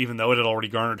though it had already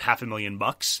garnered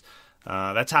 $500,000.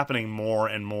 That's happening more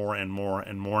and more and more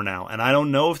and more now. And I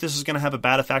don't know if this is going to have a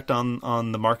bad effect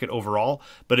on the market overall,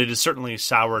 but it has certainly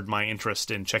soured my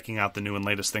interest in checking out the new and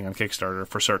latest thing on Kickstarter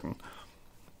for certain.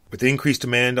 With increased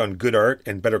demand on good art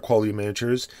and better quality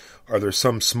miniatures, are there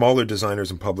some smaller designers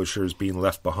and publishers being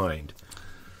left behind?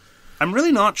 I'm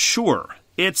really not sure.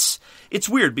 It's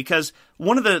weird because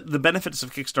one of the benefits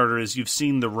of Kickstarter is you've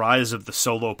seen the rise of the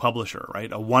solo publisher,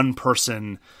 right?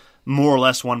 More or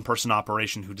less one-person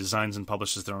operation who designs and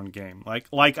publishes their own game,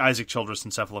 like Isaac Childress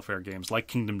and Cephalofair Games, like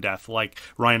Kingdom Death, like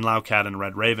Ryan Laukat and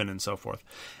Red Raven, and so forth.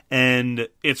 And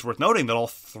it's worth noting that all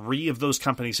three of those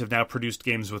companies have now produced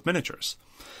games with miniatures.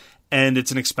 And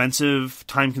it's an expensive,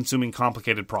 time-consuming,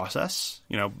 complicated process,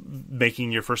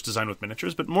 making your first design with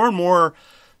miniatures. But more and more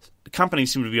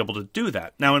companies seem to be able to do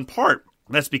that. Now, in part,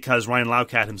 that's because Ryan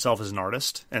Laukat himself is an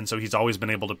artist, and so he's always been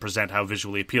able to present how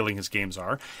visually appealing his games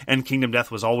are. And Kingdom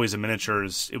Death was always a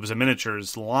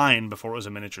miniatures line before it was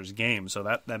a miniatures game, so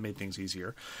that made things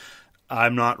easier.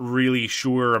 I'm not really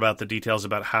sure about the details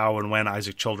about how and when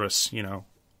Isaac Childress,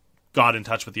 got in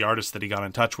touch with the artists that he got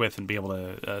in touch with and be able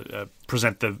to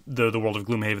present the world of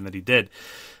Gloomhaven that he did.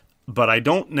 But I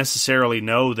don't necessarily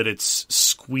know that it's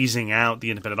squeezing out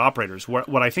the independent operators.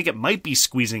 What I think it might be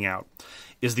squeezing out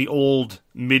is the old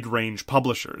mid-range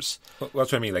publishers. Well,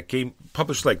 that's what I mean, like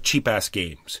publishers like cheap-ass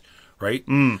games, right?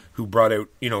 Who brought out,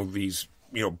 these,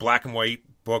 black and white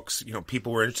books,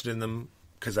 people were interested in them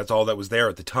because that's all that was there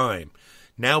at the time.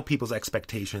 Now people's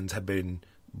expectations have been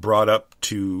brought up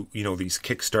to, these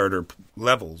Kickstarter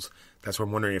levels. That's why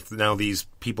I'm wondering if now these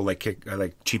people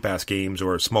like cheap-ass games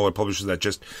or smaller publishers that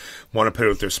just want to put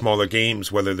out their smaller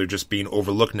games, whether they're just being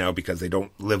overlooked now because they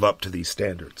don't live up to these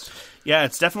standards. Yeah,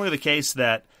 it's definitely the case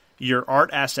that your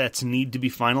art assets need to be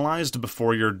finalized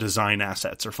before your design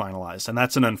assets are finalized, and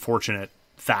that's an unfortunate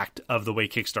fact of the way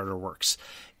Kickstarter works.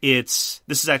 This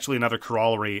is actually another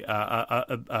corollary,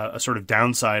 a sort of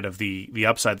downside of the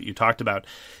upside that you talked about.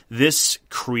 This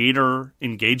creator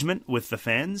engagement with the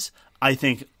fans, I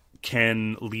think,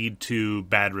 can lead to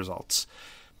bad results.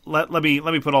 Let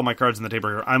me put all my cards on the table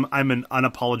here. I'm an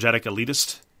unapologetic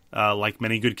elitist. Like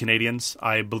many good Canadians,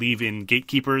 I believe in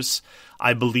gatekeepers.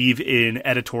 I believe in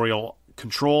editorial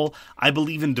control. I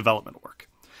believe in development work.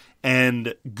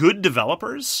 And good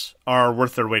developers are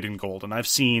worth their weight in gold. And I've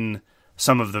seen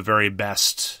some of the very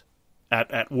best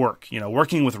at work.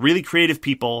 Working with really creative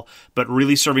people, but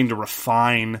really serving to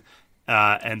refine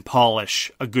and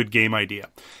polish a good game idea.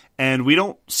 And we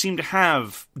don't seem to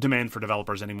have demand for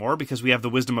developers anymore because we have the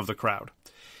wisdom of the crowd.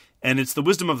 And it's the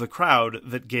wisdom of the crowd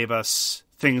that gave us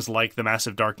things like the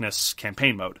Massive Darkness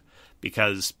campaign mode,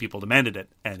 because people demanded it,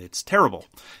 and it's terrible.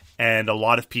 And a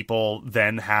lot of people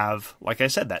then have, like I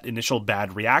said, that initial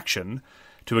bad reaction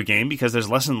to a game because there's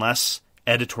less and less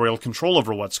editorial control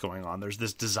over what's going on. There's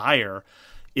this desire,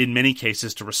 in many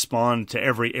cases, to respond to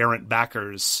every errant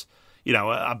backer's,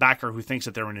 a backer who thinks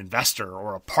that they're an investor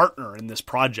or a partner in this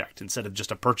project instead of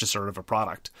just a purchaser of a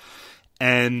product.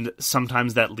 And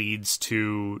sometimes that leads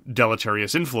to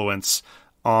deleterious influence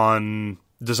on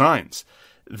designs.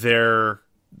 the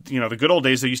good old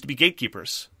days, there used to be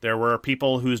gatekeepers. There were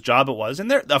people whose job it was,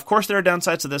 and of course there are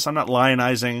downsides to this. I'm not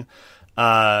lionizing,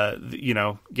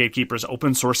 gatekeepers.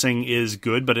 Open sourcing is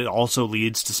good, but it also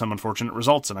leads to some unfortunate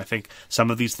results. And I think some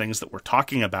of these things that we're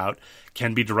talking about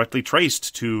can be directly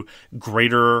traced to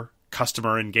greater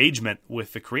customer engagement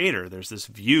with the creator. There's this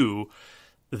view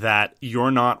that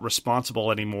you're not responsible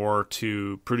anymore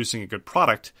to producing a good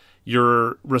product.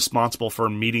 You're responsible for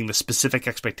meeting the specific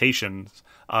expectations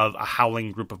of a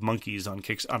howling group of monkeys on a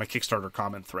Kickstarter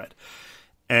comment thread.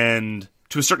 And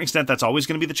to a certain extent, that's always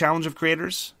going to be the challenge of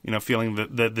creators, feeling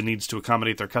the needs to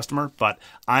accommodate their customer. But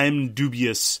I'm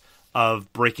dubious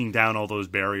of breaking down all those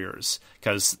barriers,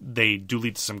 because they do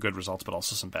lead to some good results, but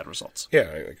also some bad results. Yeah,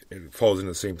 it falls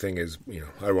into the same thing as, I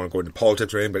don't want to go into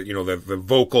politics or anything, but, the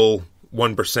vocal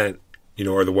 1%,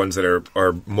 are the ones that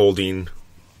are molding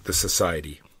the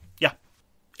society. Yeah.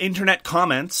 Internet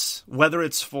comments, whether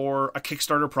it's for a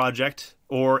Kickstarter project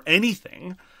or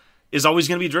anything, is always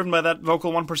going to be driven by that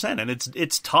vocal 1%. And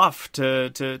it's tough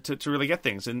to really get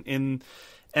things.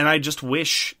 And I just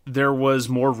wish there was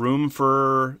more room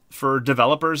for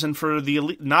developers and for the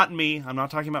elite. Not me, I'm not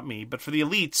talking about me, but for the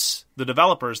elites, the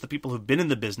developers, the people who've been in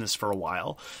the business for a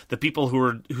while, the people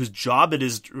whose job it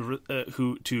is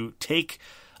to take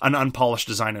an unpolished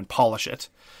design and polish it.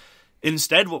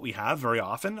 Instead, what we have very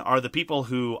often are the people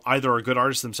who either are good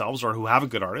artists themselves or who have a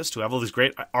good artist, who have all these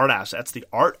great art assets. The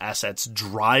art assets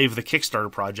drive the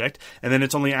Kickstarter project, and then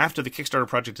it's only after the Kickstarter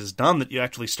project is done that you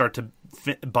actually start to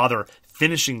bother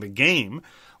finishing the game,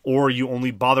 or you only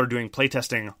bother doing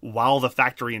playtesting while the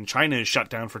factory in China is shut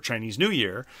down for Chinese New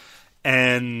Year,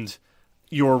 and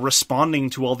you're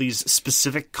responding to all these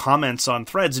specific comments on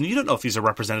threads, and you don't know if these are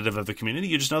representative of the community.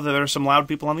 You just know that there are some loud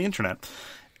people on the internet.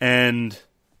 And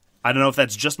I don't know if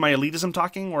that's just my elitism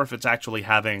talking, or if it's actually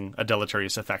having a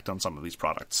deleterious effect on some of these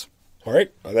products. All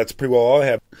right. That's pretty well all I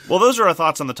have. Well, those are our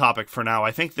thoughts on the topic for now.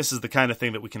 I think this is the kind of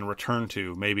thing that we can return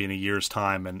to maybe in a year's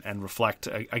time and reflect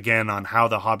again on how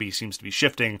the hobby seems to be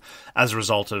shifting as a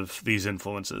result of these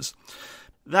influences.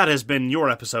 That has been your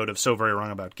episode of So Very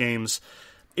Wrong About Games.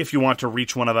 If you want to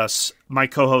reach one of us, my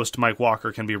co-host Mike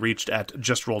Walker can be reached at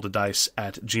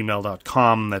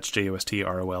justrolledadice@gmail.com. That's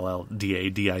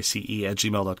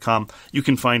JUSTROLLDADICE@gmail.com. You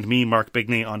can find me, Mark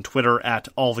Bigney, on Twitter at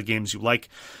allthegamesyouLike.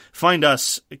 Find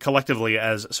us collectively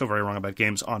as So Very Wrong About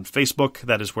Games on Facebook.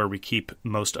 That is where we keep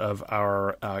most of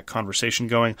our conversation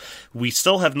going. We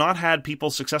still have not had people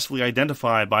successfully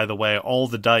identify, by the way, all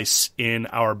the dice in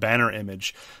our banner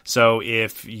image. So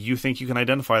if you think you can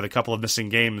identify the couple of missing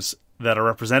games that are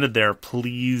represented there,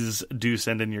 please do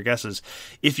send in your guesses.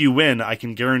 If you win, I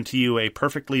can guarantee you a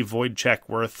perfectly void check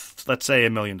worth, let's say,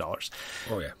 $1 million. Oh,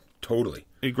 yeah. Totally.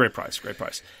 A great price, great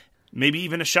price. Maybe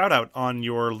even a shout-out on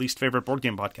your least favorite board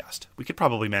game podcast. We could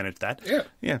probably manage that. Yeah.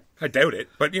 I doubt it,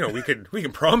 but, we can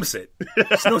promise it.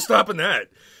 There's no stopping that.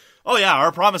 Oh, yeah,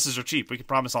 our promises are cheap. We can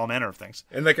promise all manner of things.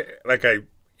 And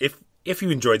if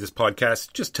you enjoyed this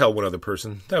podcast, just tell one other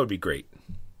person. That would be great.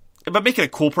 But make it a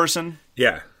cool person.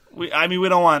 Yeah. We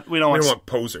don't want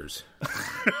posers.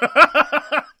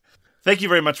 Thank you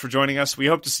very much for joining us. We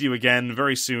hope to see you again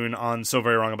very soon on So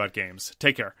Very Wrong About Games.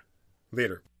 Take care.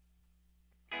 Later.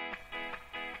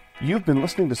 You've been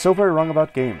listening to So Very Wrong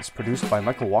About Games, produced by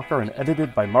Michael Walker and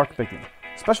edited by Mark Bigney.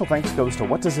 Special thanks goes to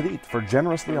What Does It Eat for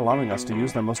generously allowing us to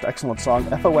use their most excellent song,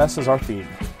 FOS, as our theme.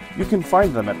 You can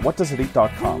find them at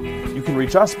whatdoesiteat.com. You can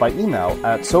reach us by email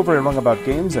at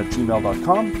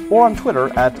soverywrongaboutgames@gmail.com or on Twitter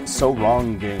at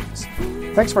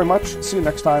SoWrongGames. Thanks very much, see you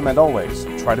next time, and always,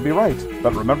 try to be right,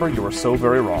 but remember you are so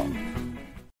very wrong.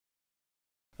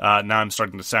 Now I'm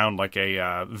starting to sound like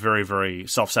a very, very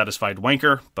self-satisfied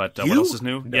wanker, but what else is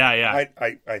new? No, yeah.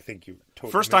 I think you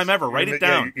totally First time ever, write it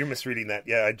down. You're misreading that.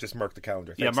 Yeah, I just marked the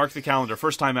calendar. Thanks. Yeah, mark the calendar.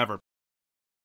 First time ever.